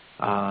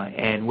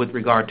 And with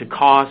regard to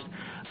cost,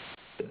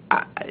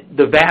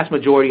 the vast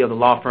majority of the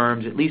law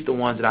firms, at least the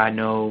ones that I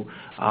know,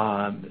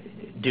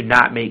 do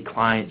not make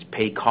clients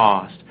pay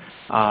cost.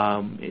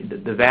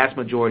 The vast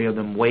majority of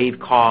them waive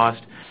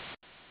cost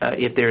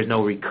if there is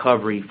no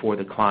recovery for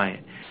the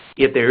client.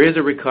 If there is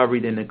a recovery,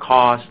 then the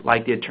costs,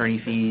 like the attorney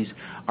fees,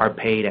 are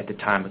paid at the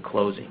time of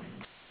closing.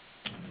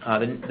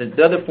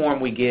 The other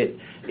form we get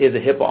is a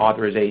HIPAA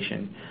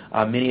authorization.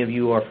 Many of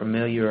you are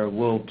familiar, or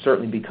will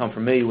certainly become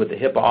familiar with the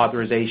HIPAA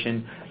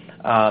authorization.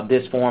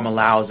 This form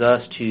allows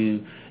us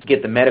to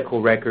get the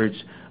medical records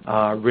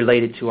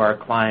related to our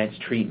client's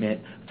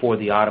treatment for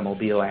the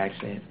automobile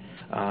accident.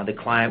 The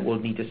client will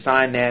need to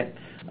sign that,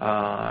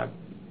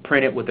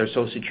 print it with their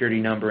Social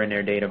Security number and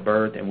their date of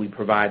birth, and we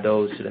provide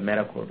those to the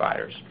medical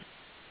providers.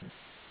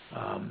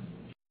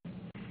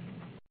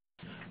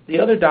 The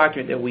other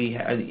document that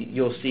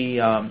you'll see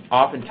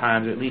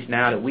oftentimes, or at least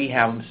now that we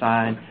have them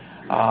signed,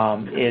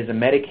 is a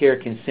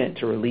Medicare consent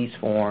to release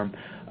form.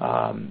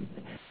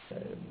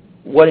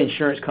 What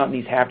insurance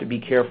companies have to be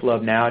careful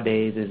of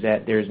nowadays is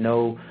that there's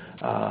no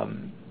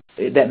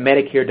that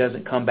Medicare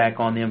doesn't come back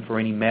on them for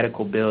any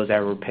medical bills that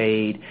were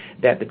paid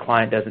that the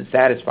client doesn't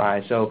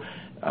satisfy. So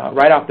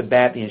right off the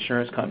bat, the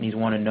insurance companies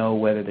want to know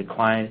whether the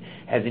client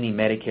has any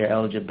Medicare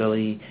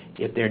eligibility,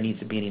 if there needs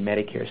to be any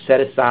Medicare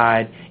set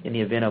aside in the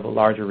event of a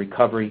larger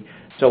recovery.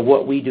 So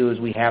what we do is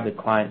we have the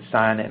client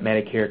sign that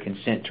Medicare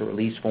consent to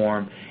release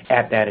form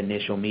at that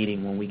initial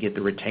meeting when we get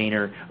the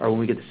retainer, or when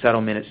we get the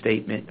settlement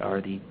statement, or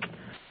the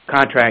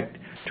contract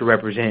to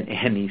represent,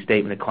 and the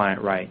statement of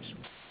client rights.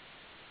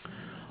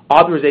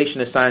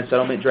 Authorization to sign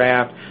settlement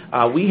draft.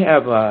 We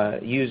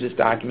have used this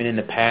document in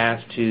the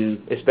past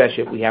to,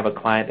 especially if we have a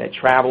client that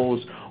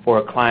travels or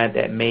a client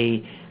that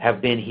may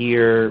have been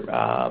here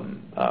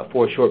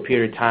for a short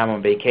period of time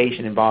on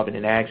vacation involved in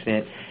an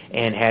accident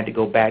and had to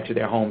go back to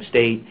their home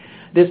state.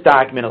 This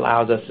document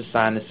allows us to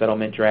sign the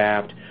settlement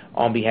draft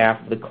on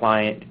behalf of the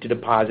client to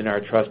deposit in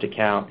our trust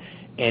account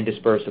and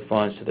disperse the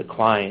funds to the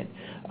client.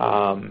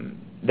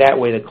 That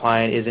way the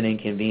client isn't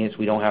inconvenienced.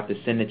 We don't have to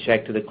send the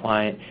check to the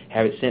client,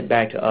 have it sent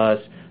back to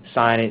us,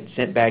 sign it,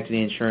 sent back to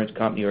the insurance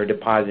company, or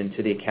deposit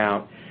into the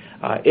account.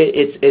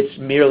 It's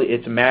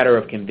a matter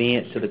of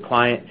convenience to the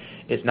client.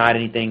 It's not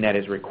anything that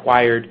is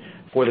required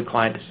for the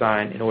client to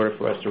sign in order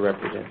for us to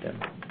represent them.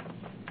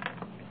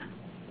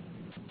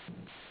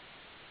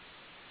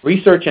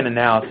 Research and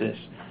analysis.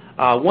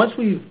 Once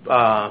we've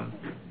kind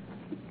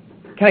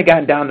of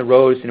gotten down the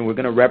road and we're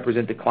going to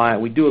represent the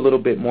client, we do a little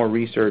bit more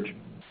research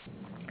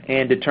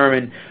and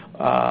determine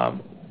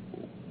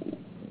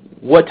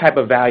what type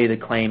of value the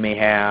claim may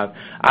have.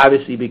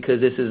 Obviously, because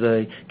this is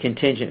a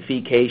contingent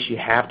fee case, you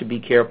have to be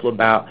careful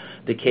about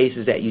the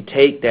cases that you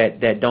take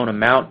that don't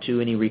amount to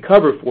any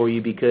recover for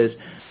you, because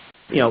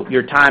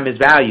your time is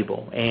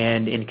valuable.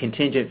 And in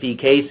contingent fee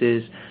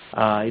cases,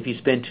 if you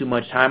spend too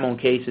much time on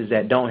cases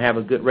that don't have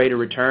a good rate of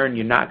return,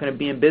 you're not going to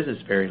be in business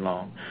very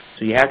long.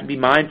 So you have to be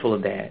mindful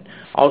of that.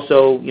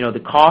 Also,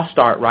 the costs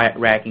start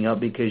racking up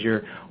because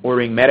you're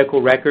ordering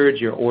medical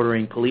records, you're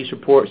ordering police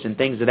reports and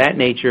things of that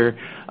nature,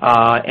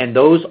 and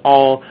those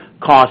all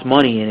cost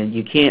money, and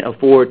you can't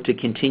afford to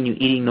continue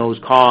eating those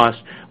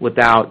costs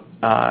without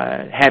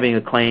having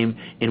a claim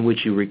in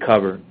which you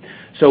recover.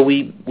 So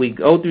we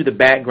go through the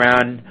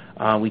background,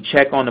 we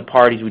check on the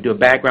parties, we do a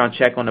background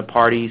check on the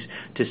parties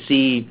to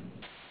see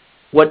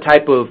what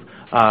type of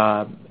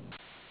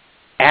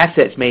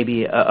assets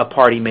maybe a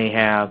party may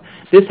have.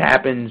 This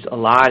happens a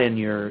lot in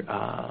your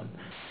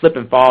slip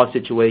and fall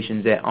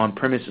situations that on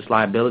premises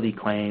liability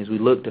claims. We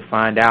look to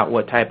find out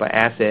what type of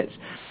assets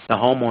the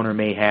homeowner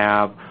may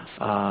have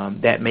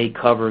that may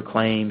cover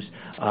claims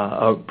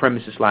of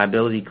premises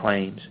liability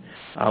claims.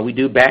 We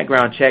do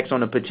background checks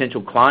on a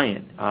potential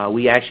client.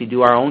 We actually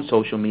do our own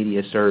social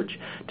media search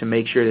to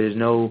make sure there's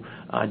no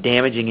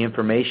damaging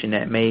information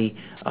that may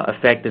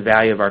affect the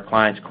value of our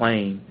client's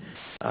claim.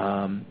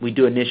 We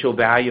do initial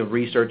value of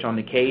research on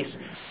the case,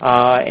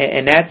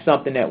 and that's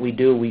something that we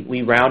do.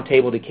 We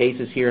roundtable the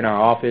cases here in our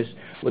office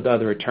with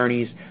other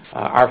attorneys.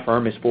 Our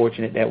firm is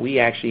fortunate that we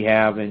actually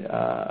have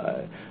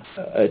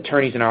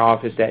attorneys in our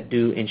office that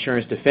do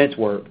insurance defense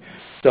work.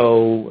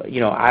 So,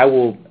 I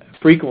will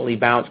frequently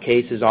bounce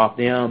cases off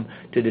them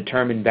to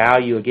determine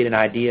value or get an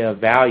idea of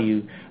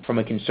value from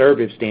a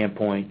conservative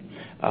standpoint.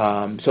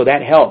 So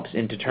that helps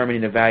in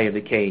determining the value of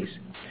the case.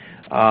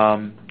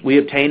 We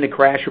obtain the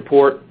crash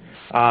report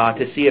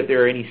to see if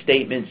there are any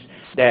statements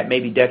that may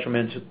be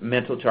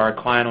detrimental to our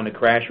client on the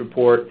crash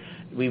report.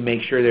 We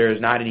make sure there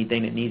is not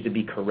anything that needs to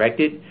be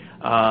corrected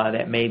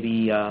that may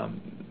be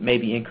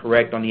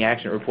incorrect on the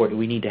accident report that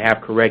we need to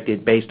have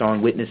corrected based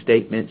on witness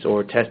statements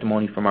or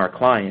testimony from our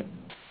client.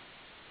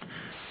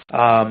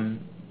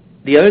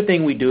 The other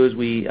thing we do is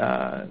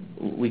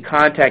we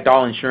contact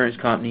all insurance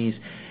companies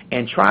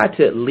and try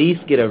to at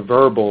least get a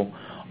verbal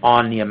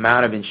on the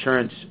amount of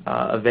insurance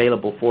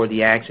available for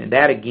the accident.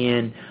 That,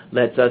 again,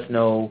 lets us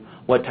know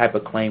what type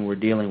of claim we're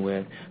dealing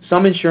with.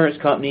 Some insurance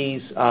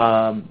companies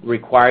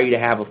require you to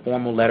have a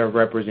formal letter of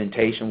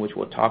representation, which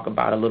we'll talk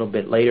about a little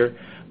bit later,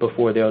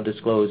 before they'll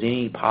disclose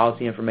any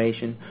policy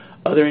information.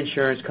 Other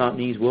insurance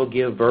companies will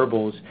give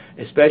verbals,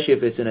 especially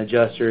if it's an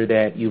adjuster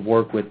that you've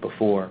worked with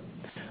before.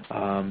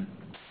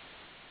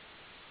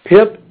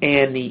 PIP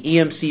and the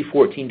EMC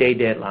 14-day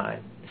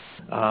deadline.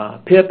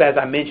 PIP, as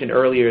I mentioned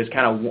earlier,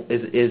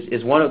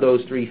 is one of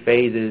those three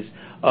phases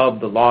of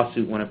the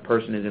lawsuit when a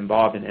person is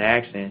involved in an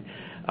accident.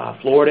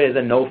 Florida is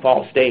a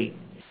no-fault state,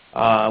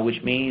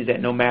 which means that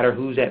no matter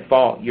who's at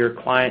fault, your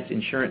client's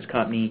insurance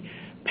company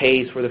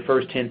pays for the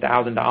first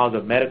 $10,000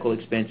 of medical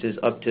expenses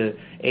up to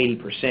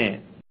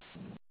 80%.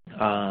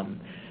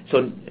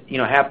 So,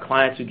 have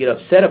clients who get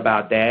upset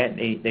about that.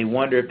 They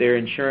wonder if their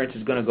insurance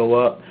is going to go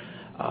up.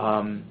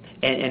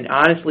 And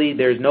honestly,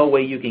 there's no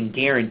way you can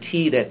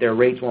guarantee that their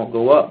rates won't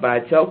go up. But I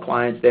tell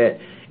clients that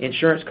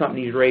insurance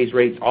companies raise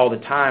rates all the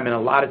time, and a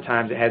lot of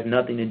times it has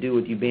nothing to do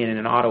with you being in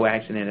an auto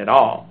accident at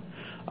all.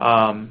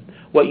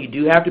 What you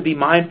do have to be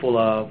mindful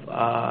of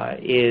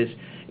is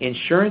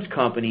insurance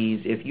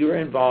companies, if you're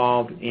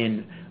involved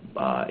in,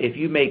 if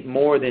you make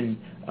more than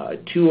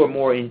 2 or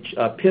more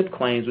PIP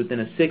claims within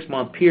a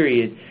 6-month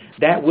period,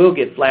 that will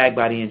get flagged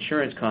by the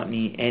insurance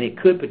company, and it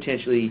could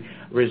potentially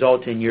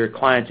result in your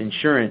client's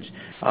insurance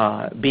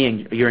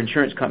your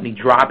insurance company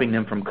dropping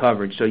them from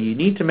coverage. So you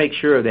need to make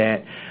sure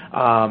that,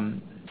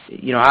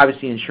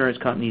 obviously insurance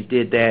companies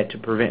did that to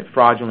prevent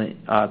fraudulent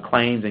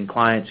claims and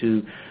clients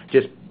who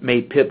just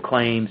made PIP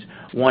claims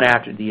one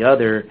after the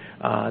other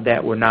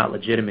that were not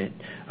legitimate.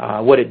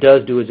 What it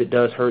does do is it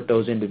does hurt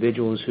those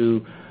individuals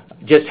who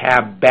just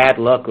have bad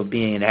luck of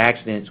being in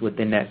accidents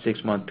within that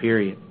 6-month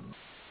period.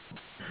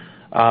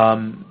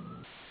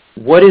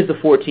 What is the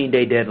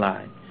 14-day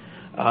deadline?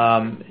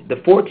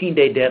 The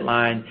 14-day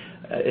deadline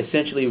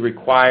essentially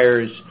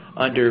requires,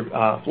 under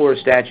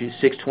Florida Statute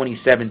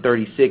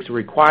 62736,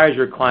 requires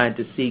your client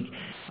to seek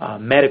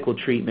medical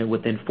treatment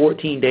within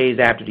 14 days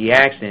after the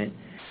accident,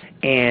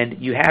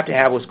 and you have to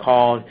have what's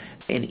called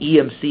an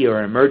EMC, or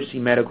an emergency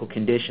medical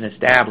condition,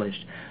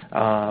 established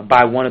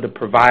by one of the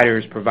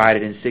providers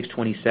provided in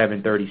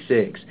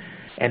 62736.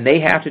 And they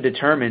have to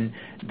determine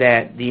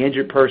that the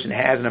injured person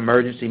has an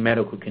emergency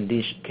medical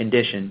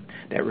condition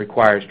that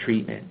requires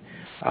treatment.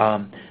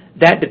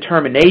 That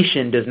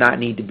determination does not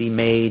need to be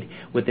made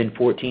within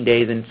 14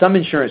 days, and some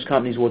insurance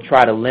companies will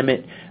try to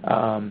limit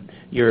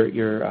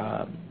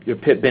your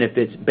PIP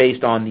benefits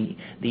based on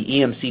the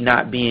EMC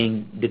not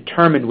being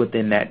determined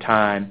within that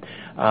time,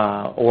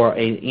 or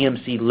a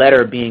EMC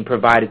letter being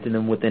provided to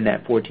them within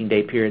that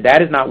 14-day period.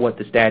 That is not what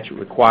the statute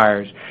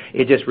requires.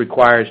 It just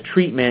requires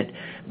treatment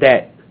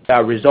that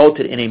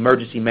resulted in an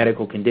emergency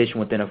medical condition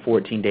within a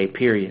 14-day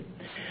period.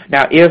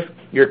 Now, if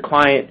your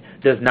client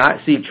does not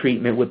seek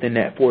treatment within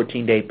that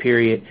 14-day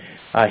period,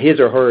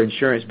 his or her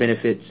insurance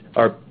benefits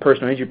or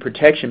personal injury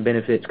protection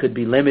benefits could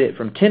be limited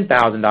from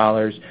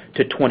 $10,000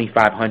 to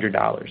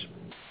 $2,500.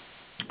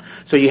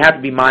 So you have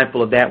to be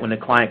mindful of that when the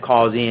client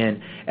calls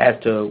in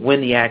as to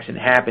when the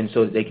accident happened,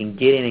 so that they can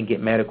get in and get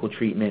medical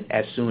treatment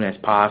as soon as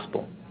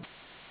possible.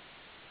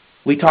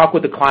 We talk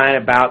with the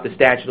client about the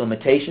statute of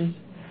limitations.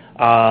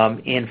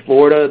 In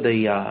Florida,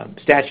 the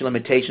statute of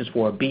limitations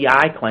for a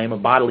BI claim, a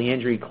bodily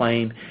injury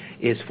claim,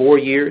 is 4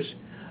 years,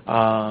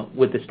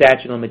 with the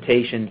statute of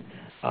limitation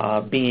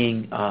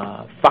being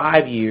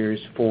 5 years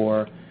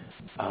for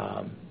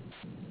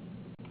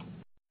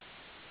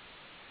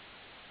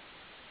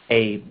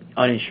a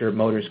uninsured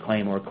motorist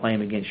claim, or a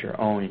claim against your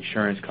own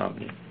insurance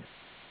company.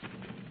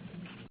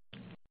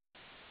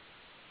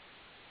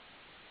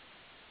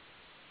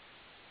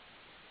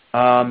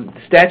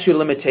 The statute of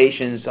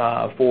limitations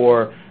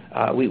for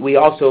we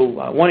also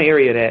one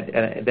area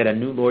that a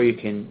new lawyer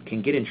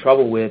can get in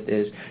trouble with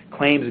is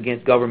claims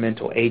against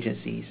governmental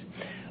agencies.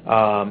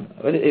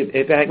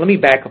 In fact, let me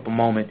back up a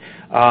moment.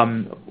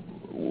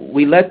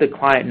 We let the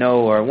client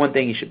know, or one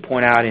thing you should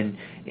point out in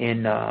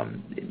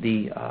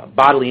the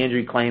bodily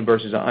injury claim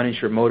versus an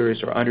uninsured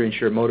motorist or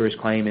underinsured motorist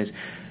claim is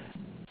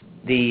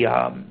the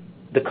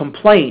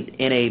complaint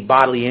in a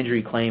bodily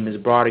injury claim is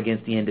brought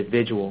against the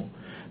individual.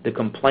 The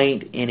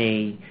complaint in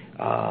a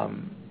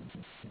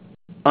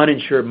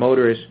uninsured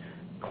motorist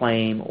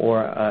claim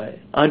or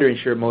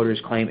underinsured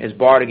motorist claim is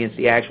barred against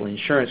the actual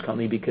insurance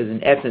company, because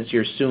in essence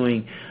you're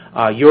suing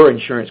your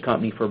insurance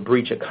company for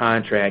breach of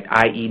contract,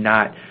 i.e.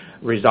 not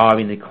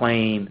resolving the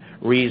claim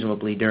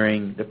reasonably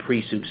during the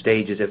pre-suit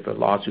stages if a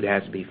lawsuit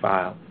has to be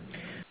filed.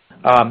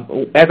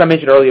 As I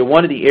mentioned earlier,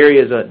 one of the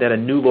areas that a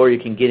new lawyer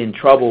can get in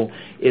trouble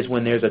is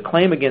when there's a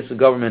claim against a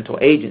governmental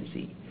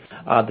agency.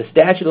 The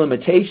statute of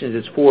limitations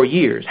is 4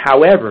 years.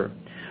 However,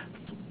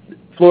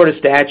 Florida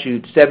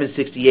Statute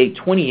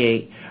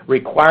 76828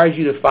 requires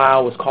you to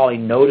file what's called a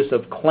notice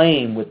of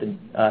claim with the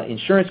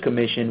Insurance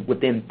Commission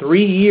within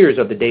 3 years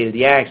of the date of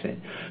the accident.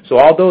 So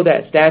although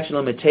that statute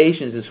of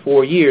limitations is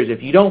 4 years,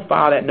 if you don't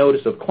file that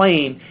notice of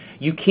claim,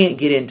 you can't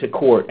get into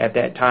court at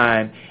that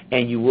time,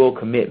 and you will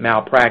commit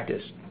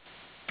malpractice.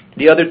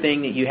 The other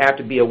thing that you have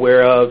to be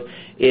aware of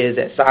is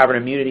that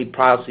sovereign immunity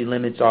policy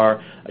limits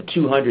are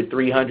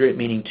 $200,000,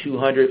 meaning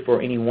 $200,000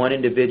 for any one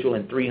individual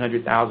and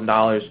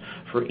 $300,000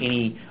 for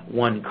any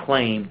one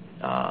claim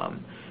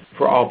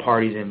for all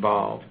parties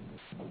involved.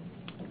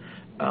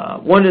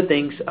 One of the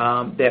things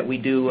that we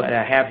do, and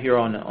I have here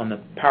on the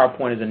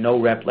PowerPoint, is a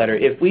no-rep letter.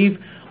 If we've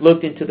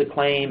looked into the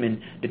claim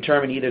and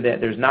determined either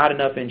that there's not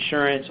enough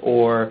insurance,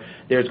 or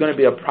there's going to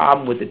be a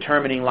problem with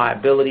determining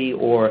liability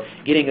or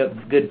getting a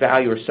good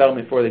value or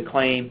settlement for the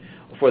claim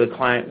for the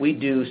client, we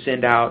do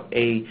send out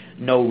a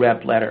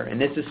no-rep letter. And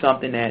this is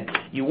something that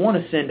you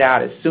want to send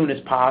out as soon as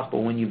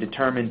possible when you've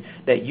determined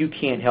that you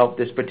can't help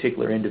this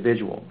particular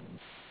individual.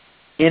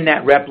 In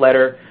that rep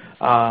letter,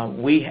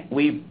 we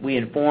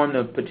inform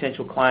the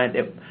potential client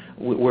that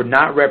we're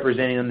not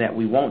representing them, that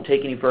we won't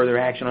take any further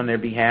action on their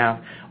behalf.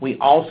 We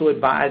also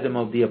advise them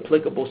of the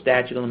applicable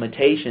statute of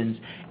limitations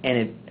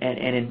and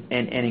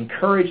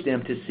encourage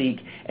them to seek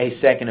a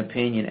second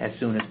opinion as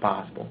soon as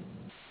possible.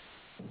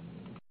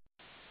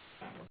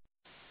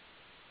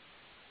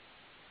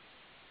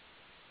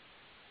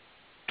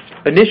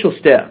 Initial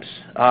steps.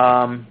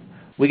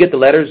 We get the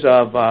letters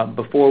of,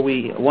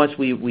 once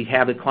we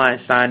have the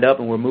client signed up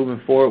and we're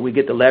moving forward, we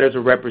get the letters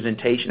of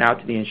representation out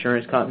to the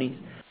insurance companies.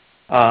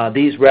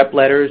 These rep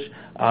letters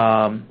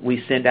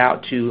we send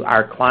out to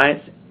our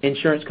client's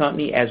insurance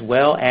company as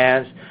well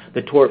as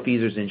the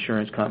tortfeasor's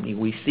insurance company.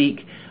 We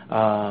seek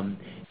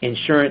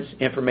insurance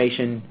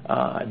information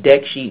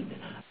deck sheet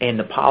and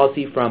the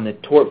policy from the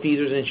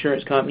tortfeasor's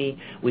insurance company.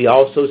 We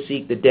also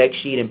seek the deck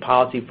sheet and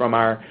policy from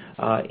our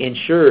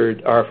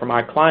from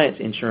our client's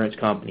insurance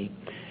company.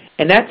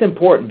 And that's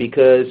important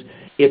because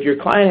if your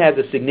client has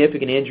a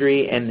significant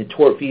injury and the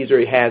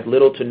tortfeasor has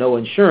little to no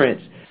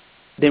insurance,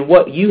 then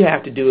what you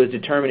have to do is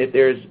determine if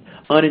there's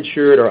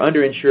uninsured or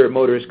underinsured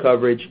motorist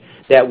coverage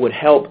that would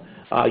help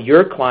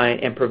your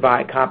client and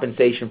provide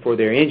compensation for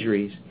their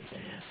injuries.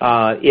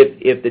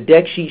 If the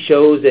deck sheet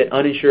shows that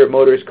uninsured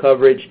motorist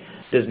coverage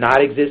does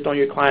not exist on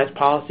your client's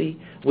policy,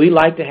 we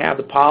like to have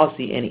the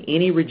policy and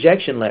any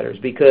rejection letters,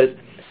 because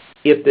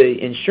if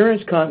the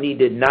insurance company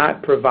did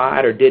not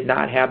provide or did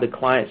not have the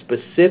client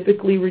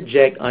specifically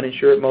reject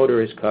uninsured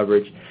motorist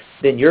coverage,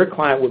 then your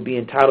client would be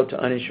entitled to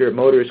uninsured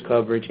motorist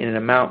coverage in an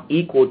amount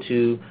equal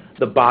to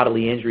the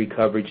bodily injury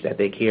coverage that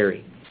they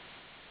carry.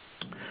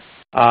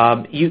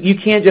 You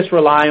can't just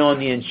rely on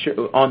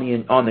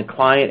the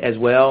client as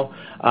well,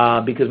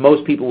 because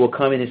most people will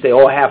come in and say,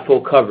 "Oh, I have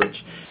full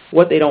coverage."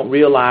 What they don't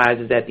realize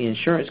is that the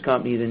insurance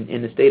companies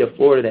in the state of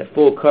Florida, that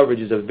full coverage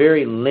is a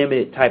very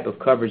limited type of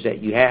coverage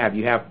that you have.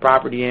 You have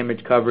property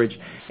damage coverage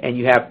and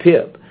you have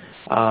PIP.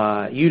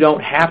 You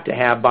don't have to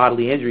have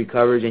bodily injury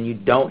coverage, and you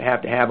don't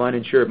have to have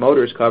uninsured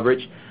motorist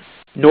coverage,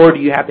 nor do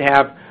you have to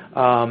have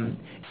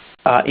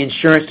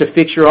insurance to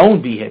fix your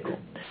own vehicle.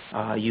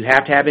 You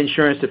have to have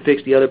insurance to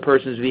fix the other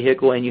person's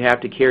vehicle, and you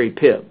have to carry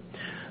PIP.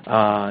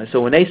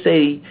 So when they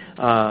say,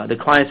 the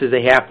client says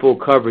they have full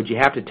coverage, you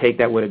have to take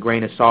that with a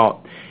grain of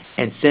salt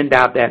and send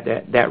out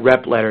that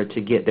rep letter to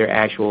get their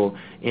actual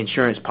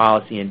insurance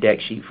policy and deck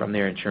sheet from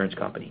their insurance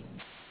company.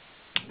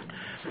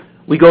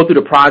 We go through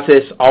the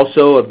process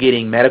also of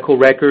getting medical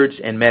records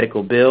and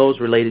medical bills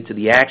related to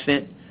the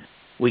accident.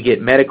 We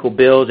get medical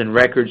bills and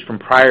records from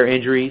prior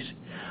injuries.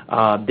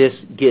 This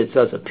gives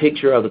us a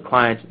picture of the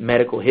client's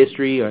medical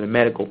history or the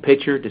medical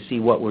picture to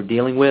see what we're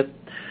dealing with.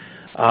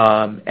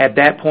 At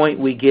that point,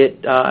 we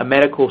get a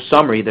medical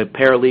summary, the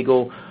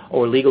paralegal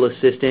or legal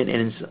assistant,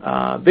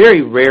 and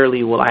very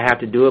rarely will I have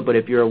to do it, but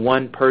if you're a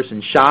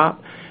one-person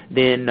shop,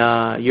 then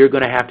you're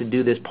going to have to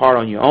do this part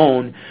on your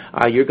own.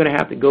 You're going to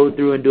have to go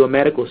through and do a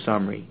medical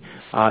summary.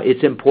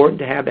 It's important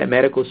to have that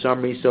medical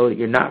summary so that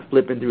you're not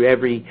flipping through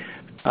every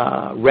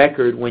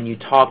record when you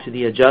talk to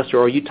the adjuster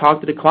or you talk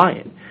to the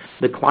client.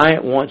 The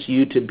client wants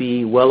you to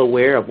be well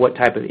aware of what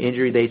type of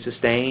injury they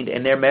sustained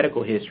and their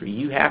medical history.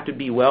 You have to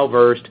be well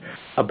versed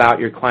about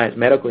your client's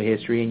medical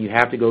history, and you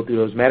have to go through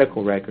those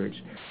medical records.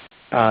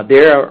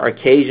 There are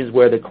occasions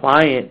where the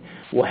client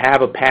will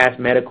have a past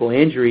medical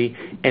injury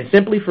and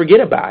simply forget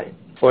about it,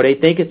 or they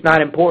think it's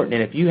not important.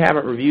 And if you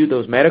haven't reviewed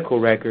those medical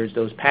records,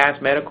 those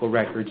past medical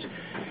records,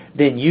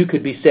 then you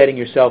could be setting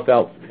yourself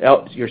up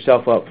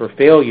for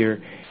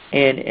failure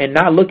and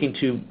not looking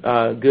too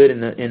good in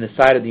the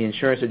sight of the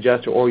insurance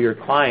adjuster or your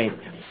client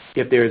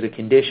if there is a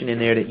condition in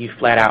there that you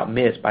flat out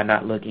missed by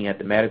not looking at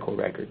the medical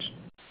records.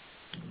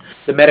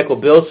 The medical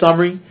bill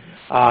summary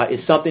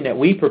is something that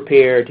we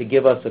prepare to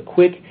give us a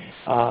quick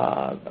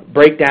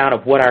breakdown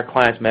of what our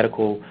client's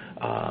medical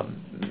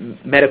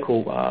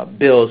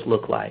bills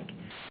look like.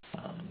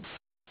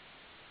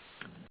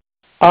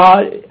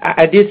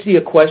 I did see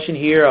a question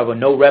here of a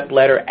no rep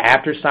letter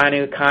after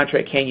signing a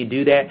contract. Can you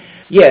do that?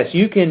 Yes,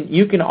 you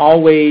can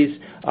always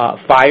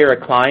fire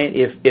a client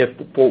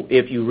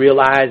if you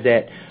realize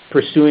that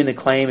pursuing the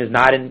claim is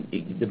not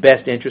in the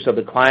best interest of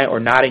the client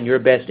or not in your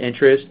best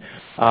interest.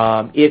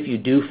 If you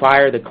do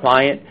fire the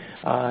client,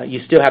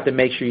 you still have to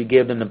make sure you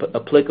give them the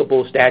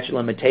applicable statute of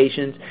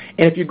limitations.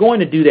 And if you're going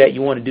to do that,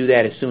 you want to do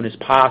that as soon as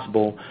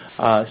possible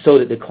so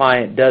that the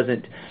client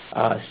doesn't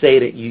say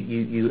that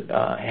you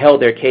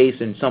held their case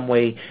in some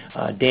way,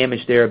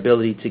 damaged their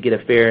ability to get a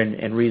fair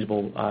and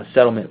reasonable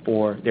settlement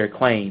for their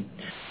claim.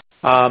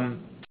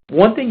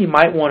 One thing you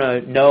might want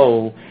to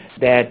know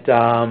that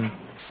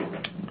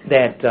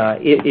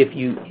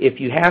if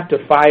you have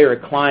to fire a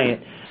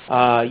client,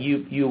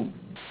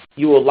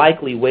 you will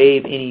likely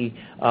waive any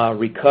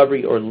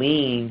recovery or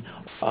lien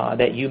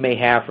that you may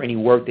have for any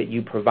work that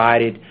you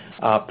provided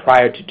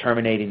prior to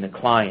terminating the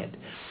client.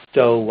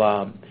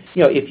 So,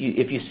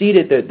 if you see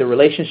that the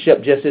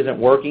relationship just isn't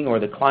working, or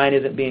the client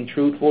isn't being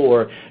truthful,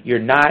 or you're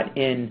not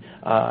in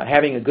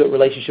having a good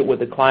relationship with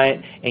the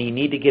client and you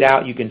need to get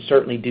out, you can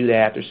certainly do that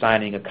after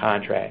signing a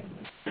contract.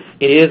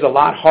 It is a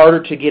lot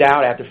harder to get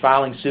out after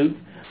filing suit.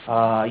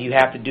 You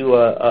have to do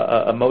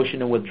a motion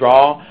to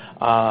withdraw.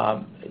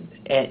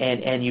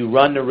 and you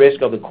run the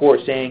risk of the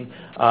court saying,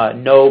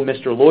 no,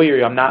 Mr.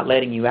 Lawyer, I'm not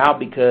letting you out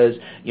because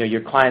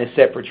your client is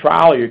set for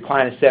trial or your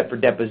client is set for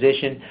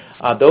deposition.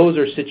 Those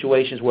are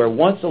situations where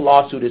once the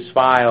lawsuit is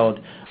filed,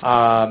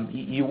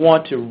 you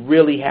want to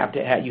really have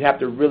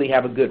to really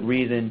have a good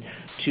reason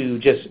to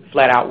just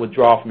flat out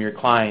withdraw from your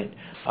client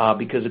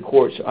because the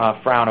courts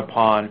frown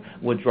upon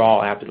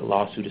withdrawal after the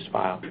lawsuit is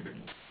filed.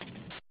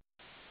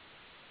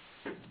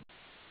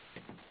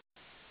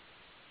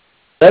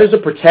 Letters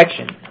of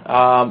protection.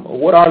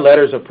 What are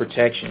letters of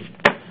protection?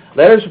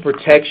 Letters of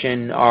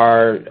protection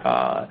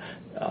are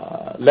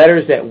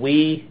letters that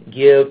we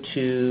give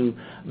to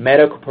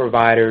medical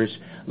providers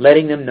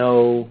letting them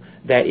know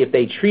that if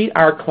they treat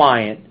our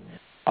client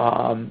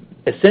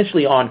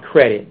essentially on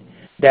credit,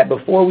 that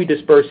before we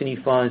disperse any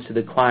funds to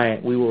the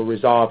client, we will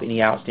resolve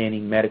any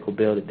outstanding medical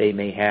bill that they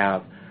may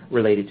have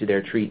related to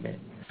their treatment.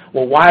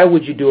 Well, why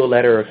would you do a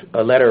letter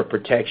of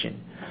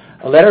protection?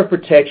 A letter of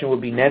protection would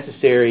be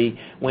necessary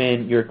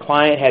when your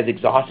client has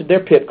exhausted their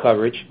PIP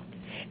coverage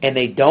and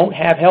they don't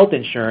have health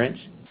insurance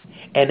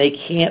and they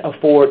can't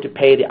afford to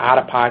pay the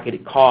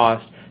out-of-pocket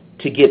cost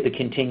to get the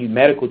continued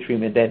medical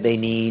treatment that they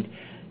need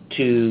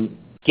to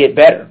get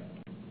better.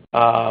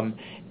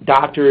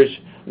 Doctors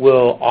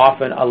will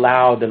often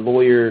allow the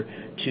lawyer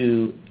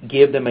to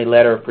give them a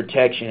letter of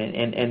protection,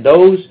 and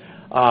those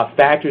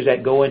factors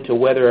that go into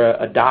whether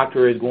a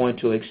doctor is going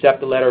to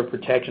accept a letter of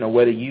protection or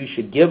whether you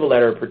should give a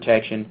letter of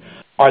protection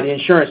are the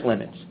insurance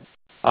limits.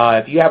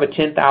 If you have a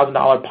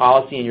 $10,000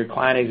 policy and your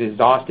client has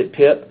exhausted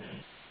PIP,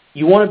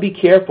 you want to be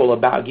careful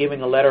about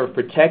giving a letter of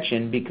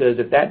protection, because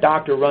if that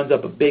doctor runs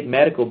up a big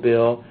medical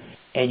bill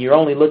and you're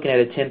only looking at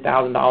a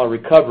 $10,000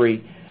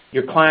 recovery,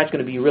 your client's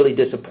going to be really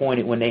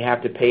disappointed when they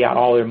have to pay out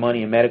all their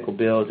money in medical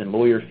bills and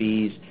lawyer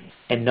fees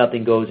and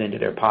nothing goes into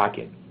their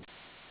pocket.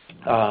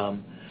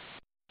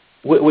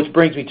 Which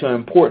brings me to an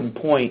important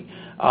point.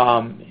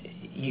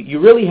 You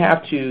really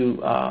have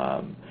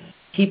to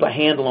keep a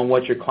handle on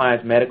what your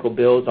client's medical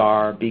bills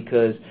are,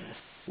 because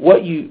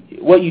what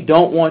you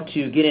don't want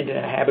to get into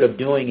the habit of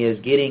doing is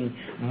getting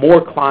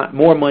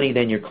more money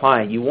than your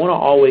client. You want to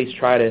always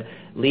try to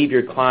leave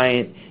your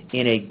client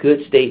in a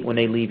good state when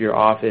they leave your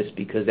office,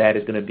 because that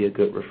is going to be a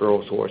good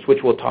referral source, which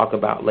we'll talk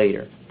about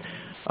later.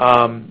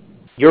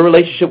 Your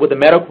relationship with the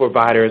medical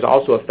provider is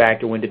also a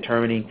factor when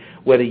determining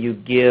whether you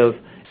give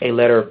a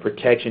letter of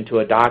protection to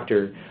a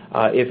doctor.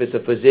 If it's a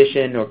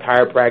physician or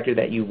chiropractor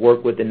that you've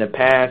worked with in the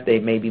past, they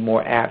may be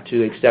more apt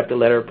to accept a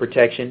letter of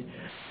protection.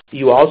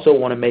 You also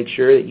want to make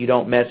sure that you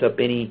don't mess up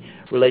any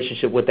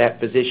relationship with that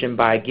physician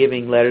by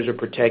giving letters of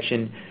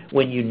protection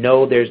when you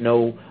know there's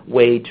no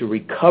way to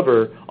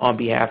recover on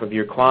behalf of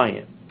your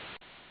client.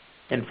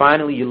 And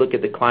finally, you look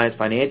at the client's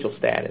financial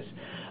status.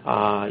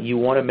 You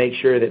want to make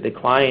sure that the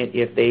client,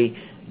 if they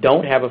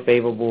don't have a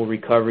favorable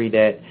recovery,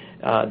 that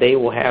they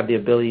will have the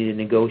ability to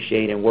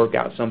negotiate and work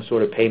out some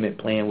sort of payment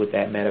plan with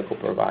that medical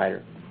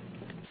provider.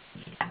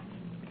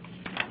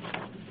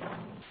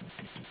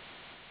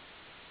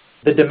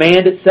 The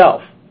demand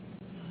itself.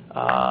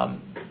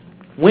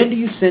 When do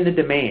you send a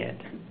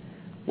demand?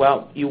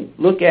 Well, you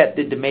look at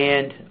the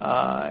demand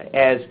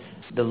as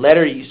the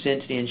letter you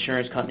send to the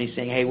insurance company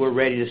saying, hey, we're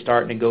ready to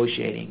start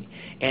negotiating.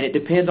 And it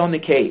depends on the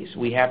case.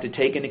 We have to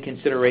take into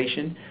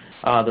consideration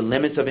the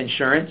limits of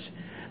insurance.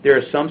 There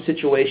are some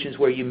situations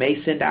where you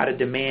may send out a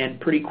demand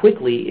pretty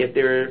quickly if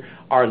there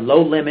are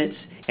low limits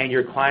and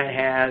your client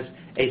has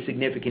a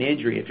significant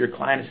injury. If your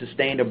client has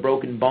sustained a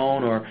broken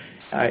bone, or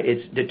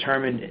it's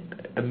determined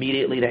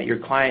immediately that your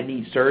client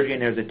needs surgery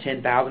and there's a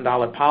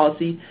 $10,000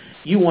 policy,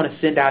 you want to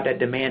send out that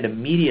demand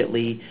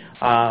immediately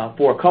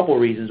for a couple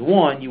of reasons.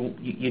 One,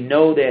 you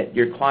know that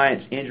your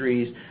client's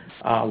injuries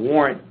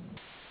warrant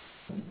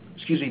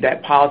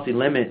that policy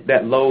limit,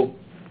 that low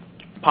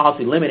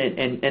policy limit,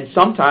 and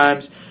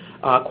sometimes,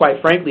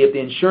 quite frankly, if the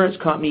insurance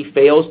company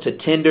fails to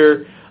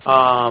tender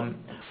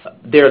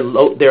their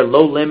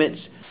low limits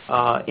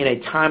in a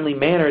timely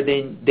manner,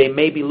 then they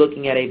may be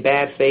looking at a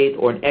bad faith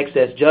or an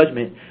excess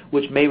judgment,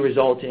 which may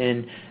result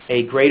in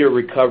a greater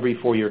recovery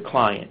for your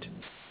client.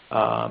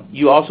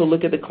 You also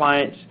look at the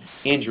client's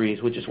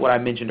injuries, which is what I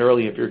mentioned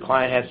earlier. If your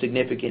client has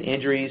significant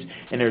injuries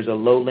and there's a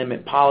low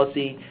limit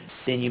policy,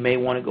 then you may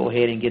want to go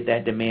ahead and get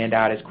that demand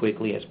out as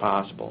quickly as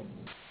possible.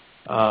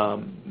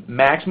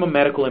 Maximum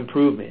medical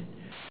improvement.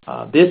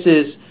 This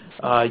is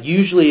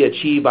usually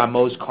achieved by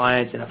most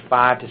clients in a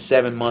 5 to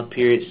 7 month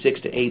period,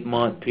 6 to 8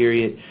 month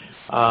period.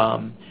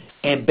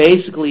 And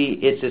basically,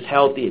 it's as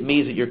healthy. It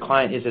means that your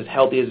client is as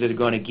healthy as they're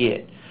going to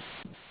get.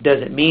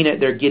 Does it mean that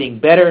they're getting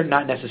better?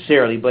 Not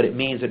necessarily, but it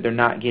means that they're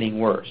not getting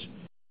worse.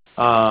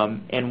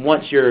 And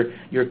once your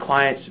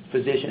client's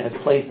physician has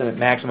placed them at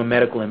maximum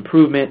medical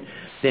improvement,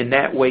 then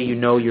that way you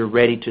know you're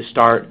ready to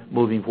start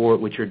moving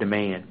forward with your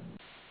demand.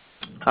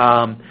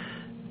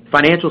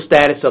 Financial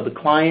status of the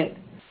client,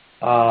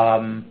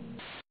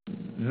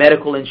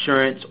 medical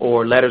insurance,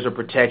 or letters of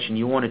protection.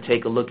 You want to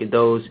take a look at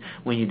those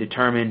when you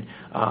determine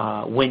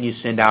when you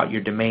send out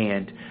your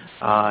demand.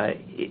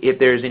 If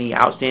there's any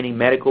outstanding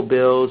medical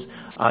bills,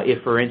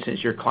 if, for instance,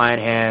 your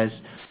client has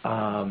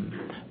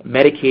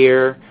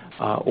Medicare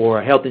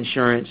or health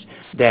insurance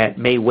that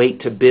may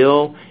wait to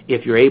bill,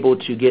 if you're able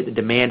to get the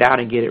demand out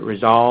and get it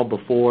resolved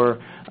before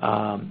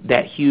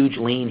that huge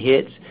lien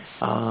hits,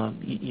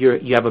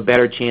 you have a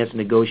better chance of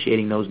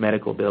negotiating those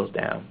medical bills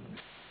down.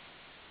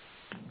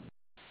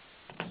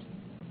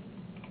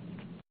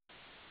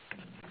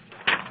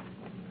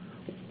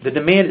 The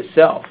demand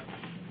itself.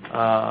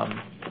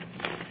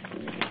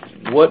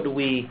 What do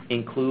we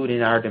include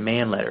in our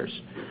demand letters?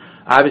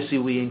 Obviously,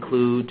 we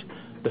include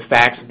the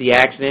facts of the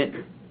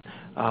accident.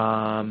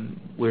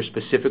 We're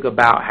specific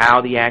about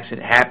how the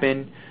accident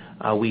happened.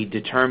 We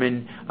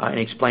determine and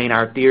explain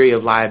our theory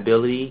of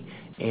liability,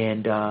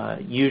 and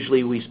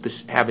usually we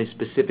have a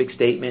specific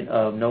statement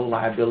of no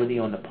liability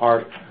on the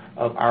part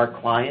of our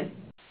client.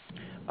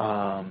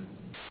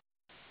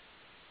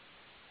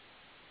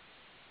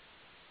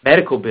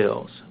 Medical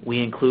bills.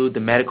 We include the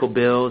medical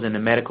bills and the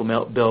medical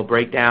bill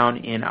breakdown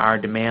in our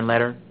demand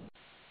letter.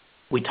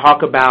 We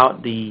talk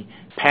about the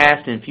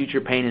past and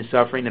future pain and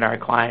suffering that our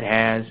client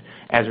has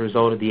as a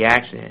result of the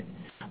accident.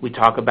 We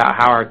talk about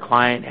how our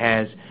client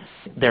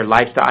their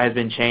lifestyle has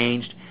been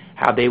changed,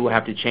 how they will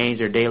have to change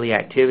their daily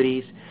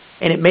activities.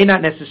 And it may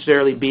not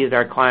necessarily be that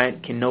our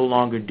client can no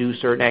longer do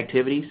certain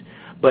activities,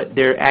 but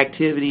their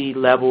activity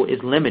level is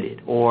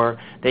limited, or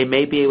they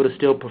may be able to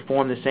still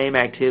perform the same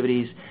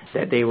activities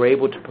that they were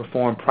able to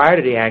perform prior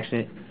to the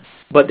accident,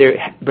 but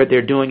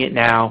they're doing it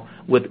now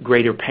with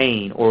greater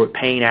pain or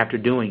pain after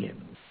doing it.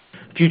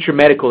 Future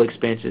medical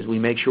expenses, we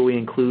make sure we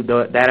include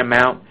that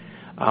amount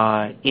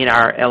in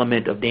our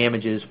element of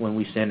damages when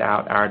we send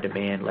out our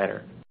demand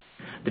letter.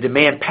 The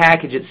demand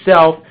package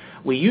itself,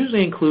 we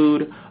usually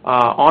include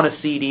on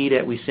a CD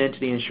that we send to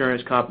the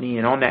insurance company,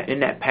 and in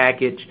that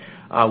package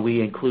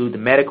we include the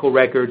medical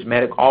records,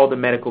 all the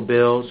medical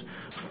bills,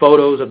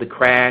 photos of the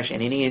crash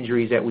and any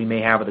injuries that we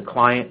may have with the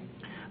client,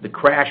 the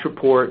crash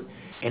report,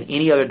 and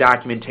any other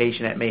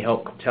documentation that may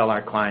help tell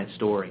our client's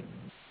story.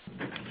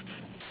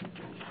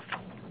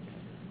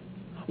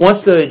 Once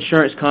the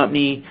insurance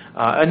company,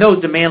 and those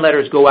demand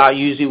letters go out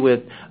usually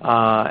with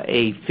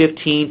a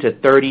 15 to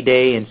 30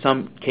 day, in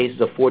some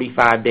cases a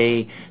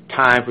 45-day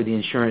time for the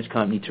insurance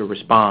company to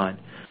respond.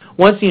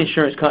 Once the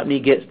insurance company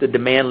gets the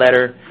demand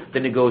letter, the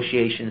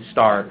negotiations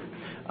start.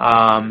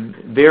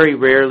 Very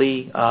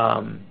rarely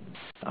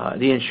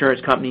the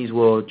insurance companies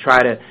will try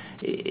to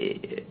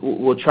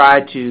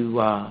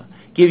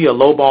give you a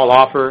lowball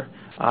offer.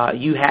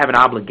 You have an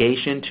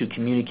obligation to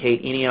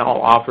communicate any and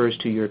all offers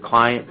to your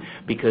client,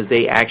 because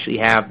they actually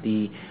have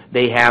the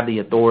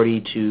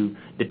authority to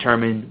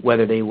determine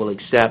whether they will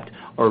accept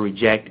or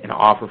reject an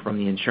offer from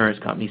the insurance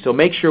company. So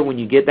make sure when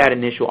you get that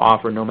initial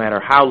offer, no matter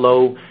how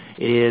low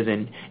it is,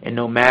 and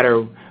no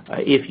matter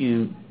if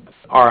you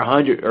are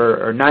 100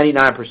 or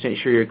 99%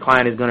 sure your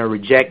client is going to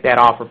reject that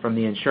offer from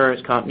the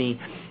insurance company,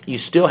 you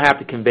still have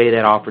to convey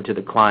that offer to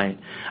the client.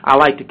 I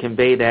like to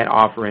convey that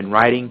offer in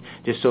writing,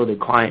 just so the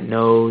client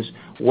knows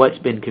what's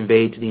been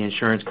conveyed to the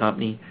insurance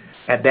company.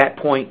 At that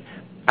point,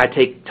 I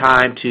take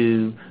time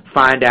to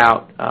find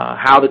out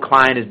how the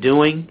client is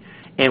doing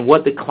and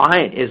what the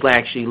client is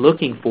actually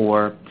looking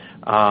for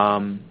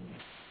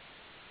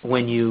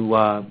when you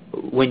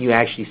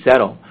actually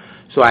settle.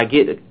 So I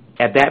get,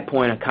 at that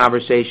point, a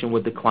conversation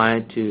with the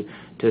client to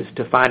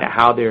find out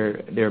how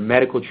their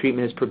medical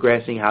treatment is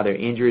progressing, how their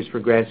injury is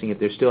progressing, if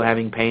they're still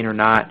having pain or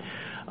not.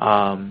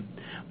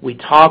 We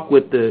talk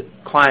with the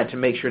client to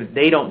make sure that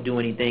they don't do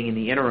anything in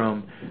the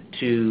interim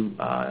to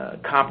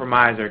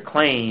compromise their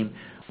claim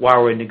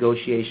while we're in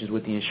negotiations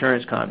with the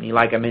insurance company.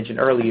 Like I mentioned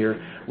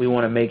earlier, we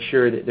want to make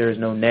sure that there's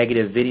no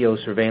negative video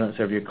surveillance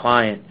of your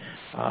client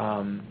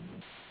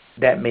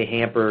that may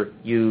hamper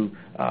you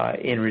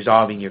in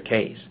resolving your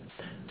case.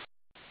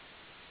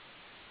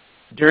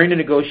 During the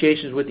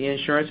negotiations with the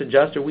insurance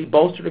adjuster, we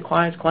bolster the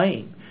client's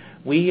claim.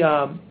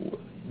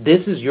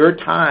 This is your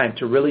time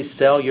to really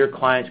sell your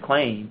client's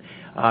claim,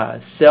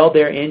 sell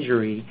their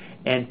injury,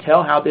 and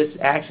tell how this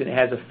accident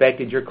has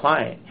affected your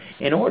client.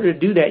 In order to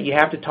do that, you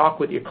have to talk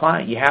with your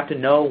client. You have to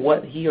know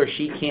what he or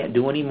she can't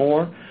do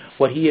anymore,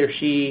 what he or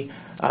she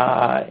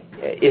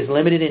is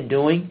limited in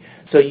doing.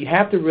 So you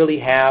have to really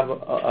have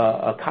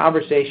a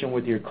conversation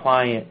with your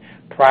client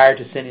prior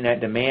to sending that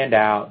demand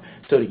out,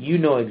 so that you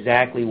know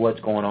exactly what's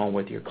going on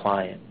with your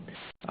client.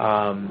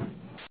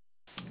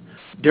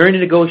 During the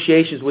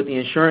negotiations with the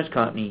insurance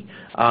company,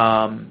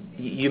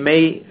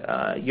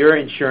 your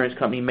insurance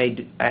company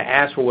may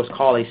ask for what's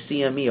called a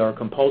CME, or a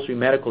compulsory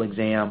medical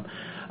exam.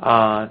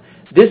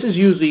 This is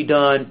usually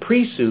done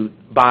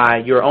pre-suit by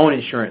your own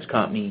insurance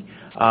company.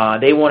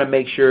 They want to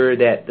make sure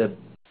that the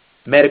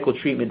medical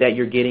treatment that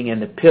you're getting and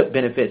the PIP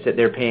benefits that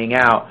they're paying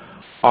out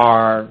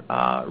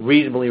are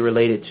reasonably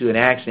related to an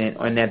accident,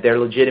 and that they're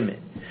legitimate.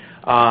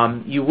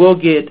 You will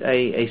get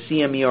a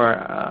CME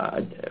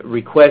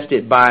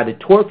requested by the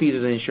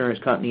tortfeasor's insurance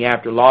company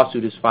after a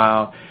lawsuit is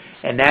filed,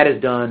 and that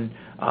is done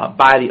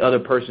by the other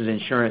person's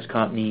insurance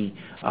company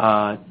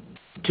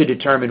to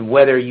determine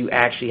whether you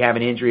actually have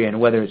an injury and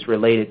whether it's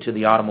related to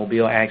the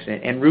automobile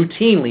accident. And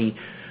routinely,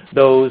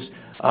 those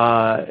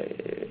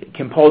can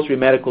compulsory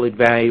medical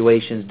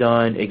exams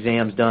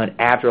done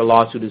after a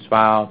lawsuit is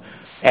filed,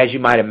 as you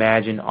might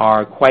imagine,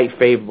 are quite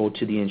favorable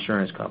to the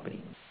insurance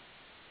company.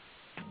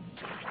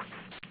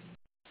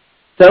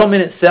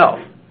 Settlement itself.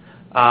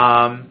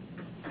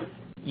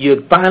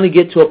 You finally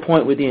get to a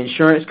point with the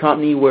insurance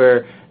company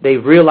where they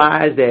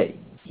realize that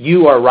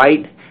you are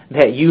right,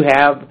 that you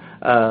have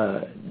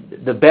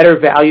the better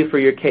value for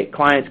your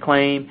client's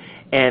claim,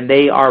 and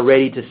they are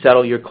ready to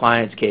settle your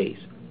client's case.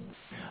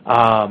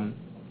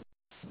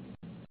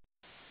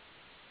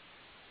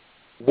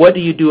 What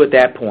do you do at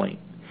that point?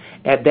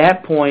 At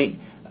that point,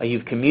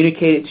 you've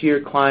communicated to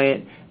your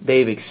client,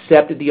 they've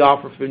accepted the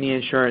offer from the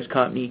insurance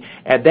company.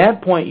 At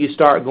that point, you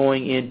start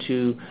going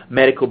into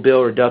medical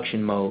bill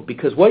reduction mode,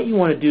 because what you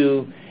want to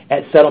do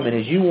at settlement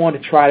is you want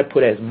to try to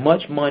put as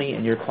much money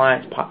in your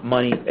client's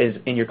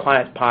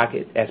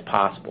pocket as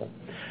possible.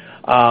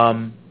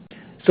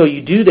 So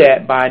you do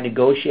that by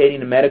negotiating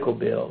the medical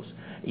bills.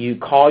 You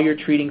call your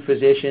treating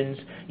physicians,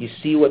 you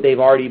see what they've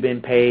already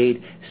been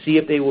paid, see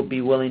if they would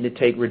be willing to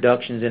take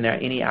reductions in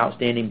any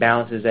outstanding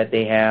balances that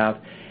they have,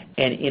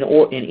 and in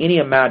any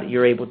amount that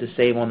you're able to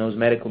save on those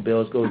medical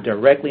bills goes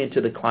directly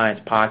into the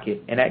client's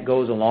pocket, and that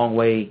goes a long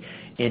way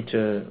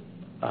into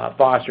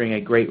fostering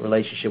a great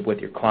relationship with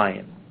your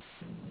client.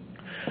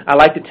 I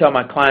like to tell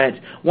my clients,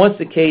 once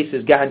the case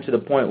has gotten to the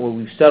point where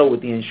we've settled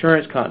with the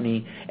insurance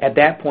company, at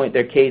that point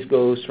their case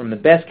goes from the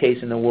best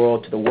case in the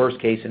world to the worst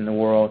case in the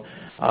world,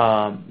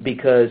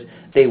 because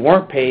they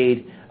weren't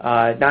paid.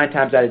 9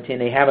 times out of 10,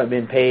 they haven't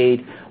been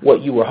paid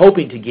what you were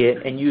hoping to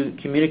get, and you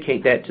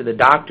communicate that to the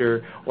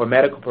doctor or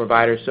medical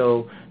provider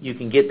so you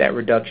can get that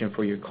reduction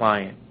for your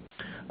client.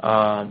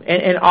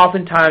 And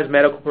oftentimes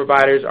medical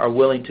providers are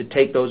willing to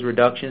take those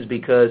reductions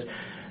because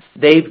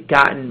they've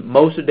gotten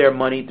most of their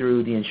money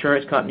through the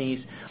insurance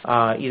companies,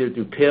 either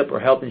through PIP or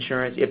health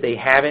insurance. If they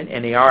haven't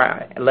and they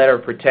are a letter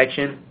of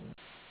protection,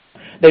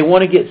 they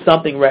want to get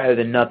something rather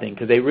than nothing,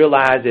 because they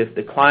realize if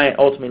the client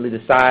ultimately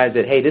decides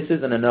that, hey, this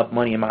isn't enough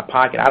money in my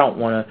pocket, I don't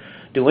want to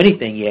do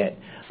anything yet,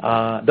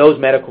 those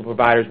medical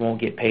providers won't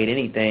get paid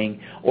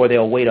anything, or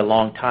they'll wait a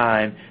long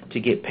time to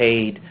get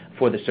paid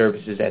for the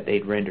services that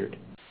they've rendered.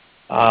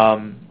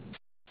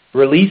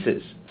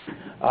 Releases.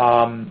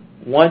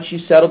 Once you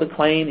settle the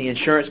claim, the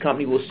insurance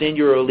company will send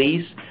you a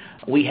release.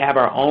 We have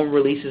our own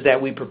releases that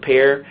we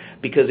prepare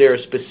because there are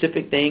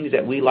specific things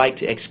that we like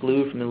to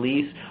exclude from the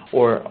lease,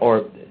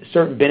 or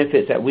certain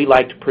benefits that we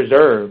like to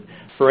preserve.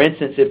 For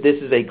instance, if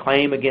this is a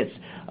claim against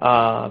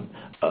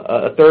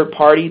a third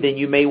party, then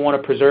you may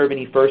want to preserve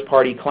any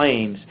first-party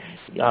claims.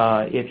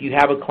 If you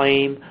have a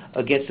claim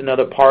against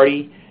another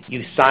party,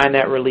 you sign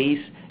that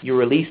release. You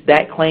release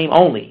that claim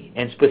only,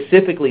 and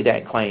specifically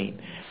that claim.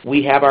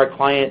 We have our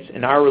clients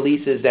in our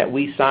releases that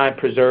we sign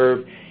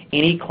preserve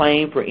any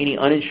claim for any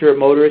uninsured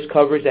motorist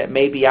coverage that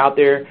may be out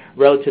there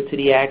relative to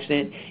the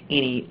accident,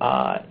 any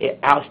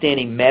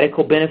outstanding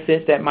medical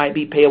benefits that might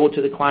be payable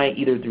to the client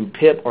either through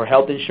PIP or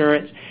health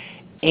insurance,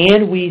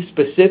 and we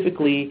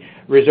specifically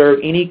reserve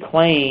any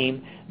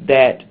claim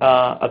that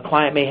a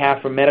client may have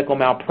for medical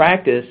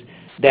malpractice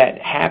that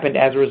happened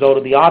as a result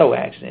of the auto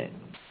accident.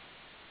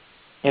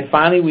 And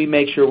finally, we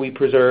make sure we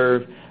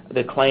preserve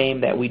the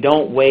claim that we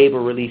don't waive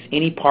or release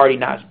any party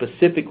not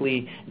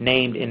specifically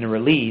named in the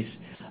release.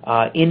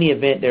 In the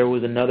event there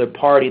was another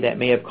party that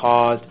may have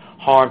caused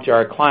harm to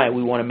our client,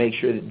 we want to make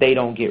sure that they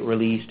don't get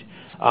released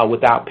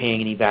without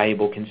paying any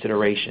valuable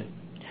consideration.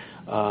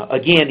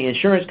 Again, the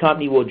insurance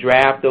company will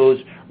draft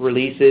those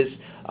releases.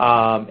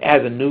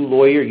 As a new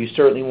lawyer, you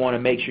certainly want to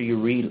make sure you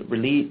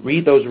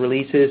read those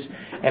releases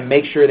and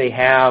make sure they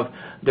have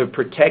the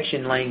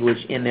protection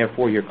language in there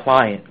for your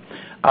client.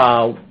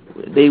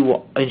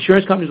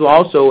 Insurance companies will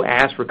also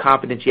ask for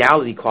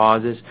confidentiality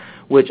clauses,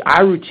 which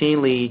I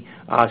routinely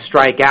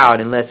strike out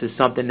unless it's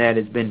something that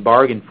has been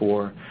bargained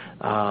for.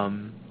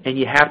 And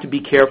you have to be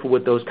careful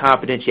with those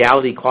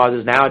confidentiality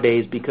clauses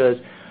nowadays, because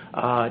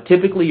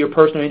typically your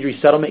personal injury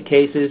settlement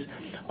cases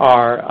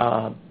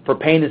are for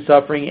pain and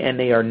suffering, and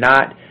they are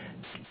not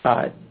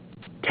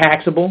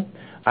taxable.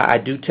 I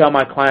do tell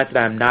my clients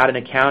that I'm not an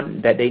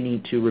accountant, that they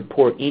need to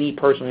report any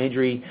personal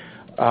injury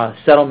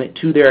settlement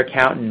to their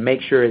accountant and make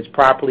sure it's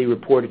properly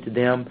reported to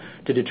them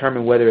to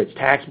determine whether it's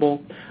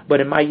taxable. But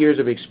in my years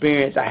of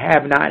experience, I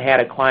have not had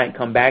a client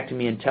come back to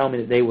me and tell me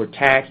that they were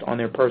taxed on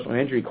their personal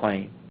injury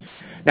claim.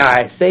 Now,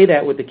 I say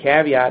that with the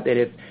caveat that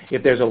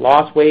if there's a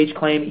lost wage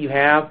claim that you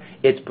have,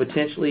 it's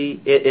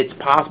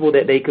possible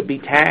that they could be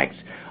taxed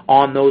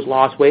on those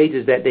lost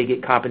wages that they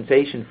get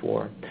compensation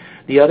for.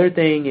 The other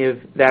thing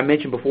that I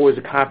mentioned before is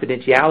a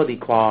confidentiality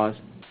clause.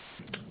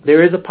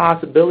 There is a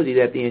possibility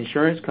that the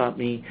insurance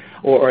company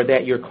or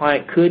that your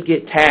client could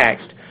get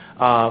taxed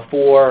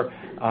for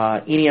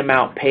any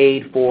amount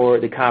paid for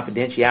the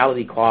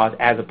confidentiality clause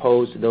as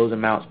opposed to those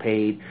amounts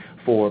paid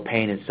for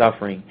pain and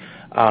suffering.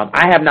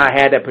 I have not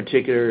had that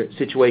particular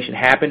situation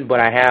happen, but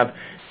I have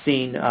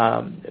seen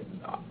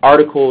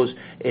articles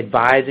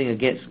advising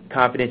against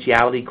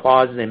confidentiality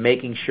clauses and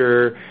making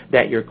sure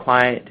that your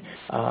client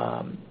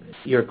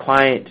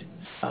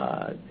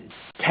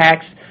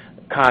tax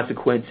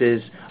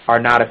consequences are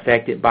not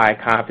affected by a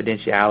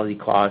confidentiality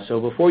clause.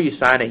 So before you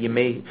sign it, you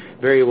may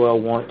very well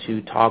want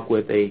to talk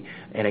with a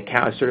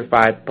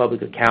certified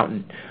public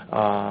accountant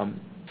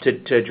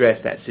to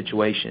address that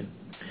situation.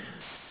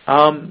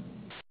 The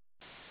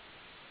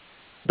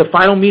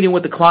final meeting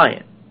with the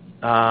client.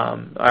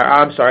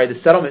 The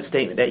settlement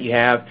statement that you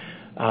have.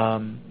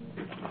 I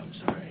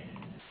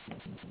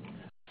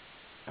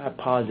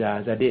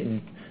apologize. I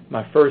didn't.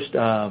 My first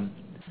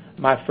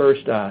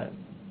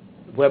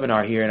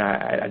webinar here, and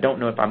I don't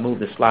know if I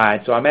moved the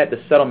slide. So I'm at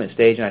the settlement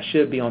stage, and I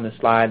should be on the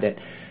slide that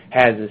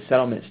has the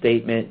settlement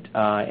statement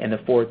and the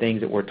 4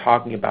 things that we're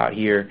talking about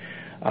here.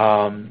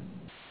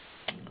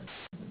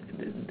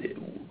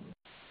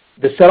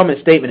 The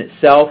settlement statement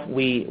itself,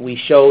 we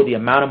show the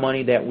amount of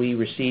money that we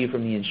received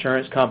from the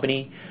insurance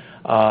company.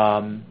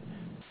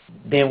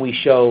 Then we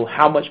show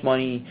how much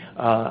money,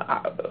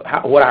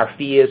 what our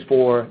fee is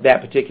for that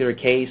particular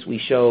case. We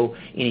show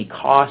any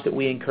costs that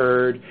we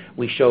incurred.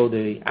 We show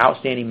the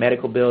outstanding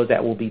medical bills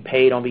that will be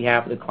paid on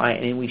behalf of the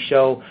client, and we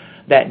show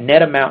that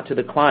net amount to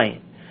the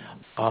client.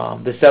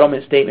 The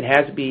settlement statement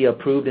has to be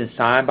approved and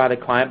signed by the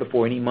client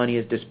before any money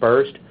is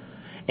dispersed.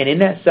 And in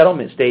that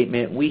settlement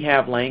statement, we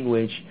have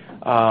language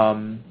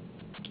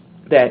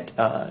that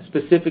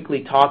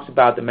specifically talks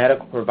about the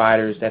medical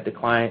providers that the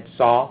client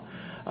saw.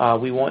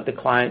 We want the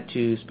client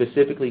to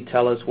specifically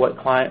tell us what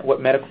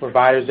medical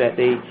providers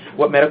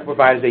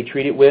they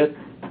treated with,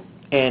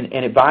 and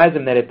advise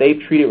them that if they've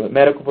treated with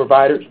medical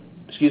providers,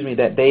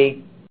 that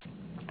they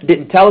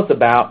didn't tell us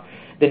about,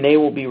 then they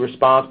will be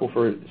responsible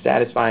for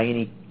satisfying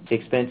any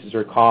expenses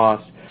or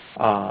costs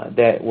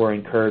that were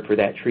incurred for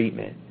that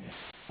treatment.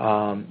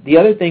 The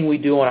other thing we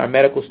do on our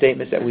medical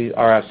statements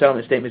our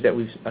settlement statements that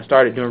we've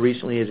started doing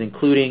recently is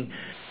including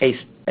a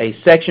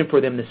section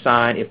for them to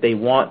sign if they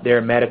want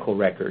their medical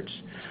records.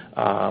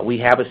 We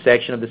have a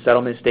section of the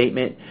settlement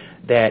statement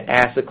that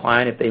asks the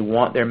client if they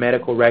want their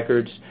medical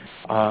records.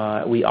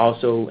 We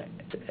also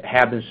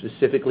have them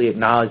specifically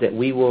acknowledge that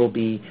we will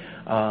be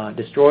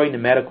destroying the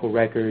medical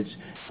records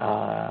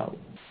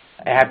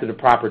after the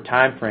proper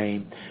time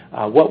frame.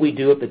 What we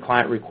do if the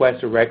client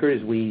requests a record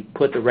is we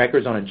put the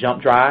records on a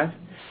jump drive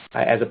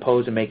as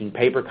opposed to making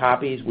paper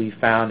copies. We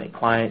found that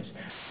clients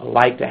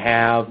like to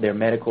have their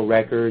medical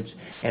records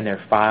and their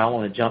file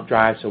on a jump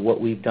drive. So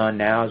what we've done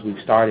now is we've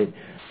started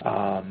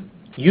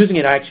using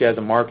it actually as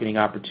a marketing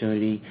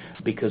opportunity,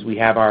 because we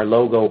have our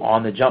logo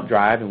on the jump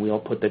drive, and we'll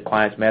put the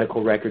client's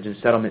medical records and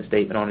settlement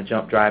statement on a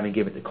jump drive and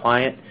give it to the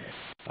client.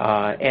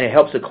 And it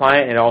helps the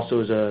client, and it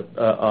also is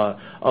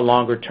a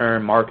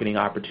longer-term marketing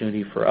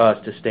opportunity for us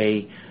to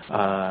stay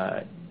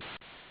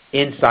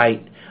in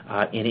sight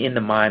and in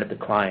the mind of the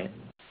client.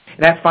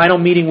 And that final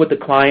meeting with the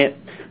client,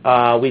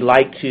 we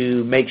like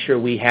to make sure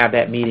we have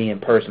that meeting in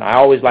person. I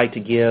always like to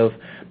give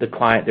the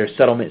client their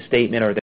settlement statement or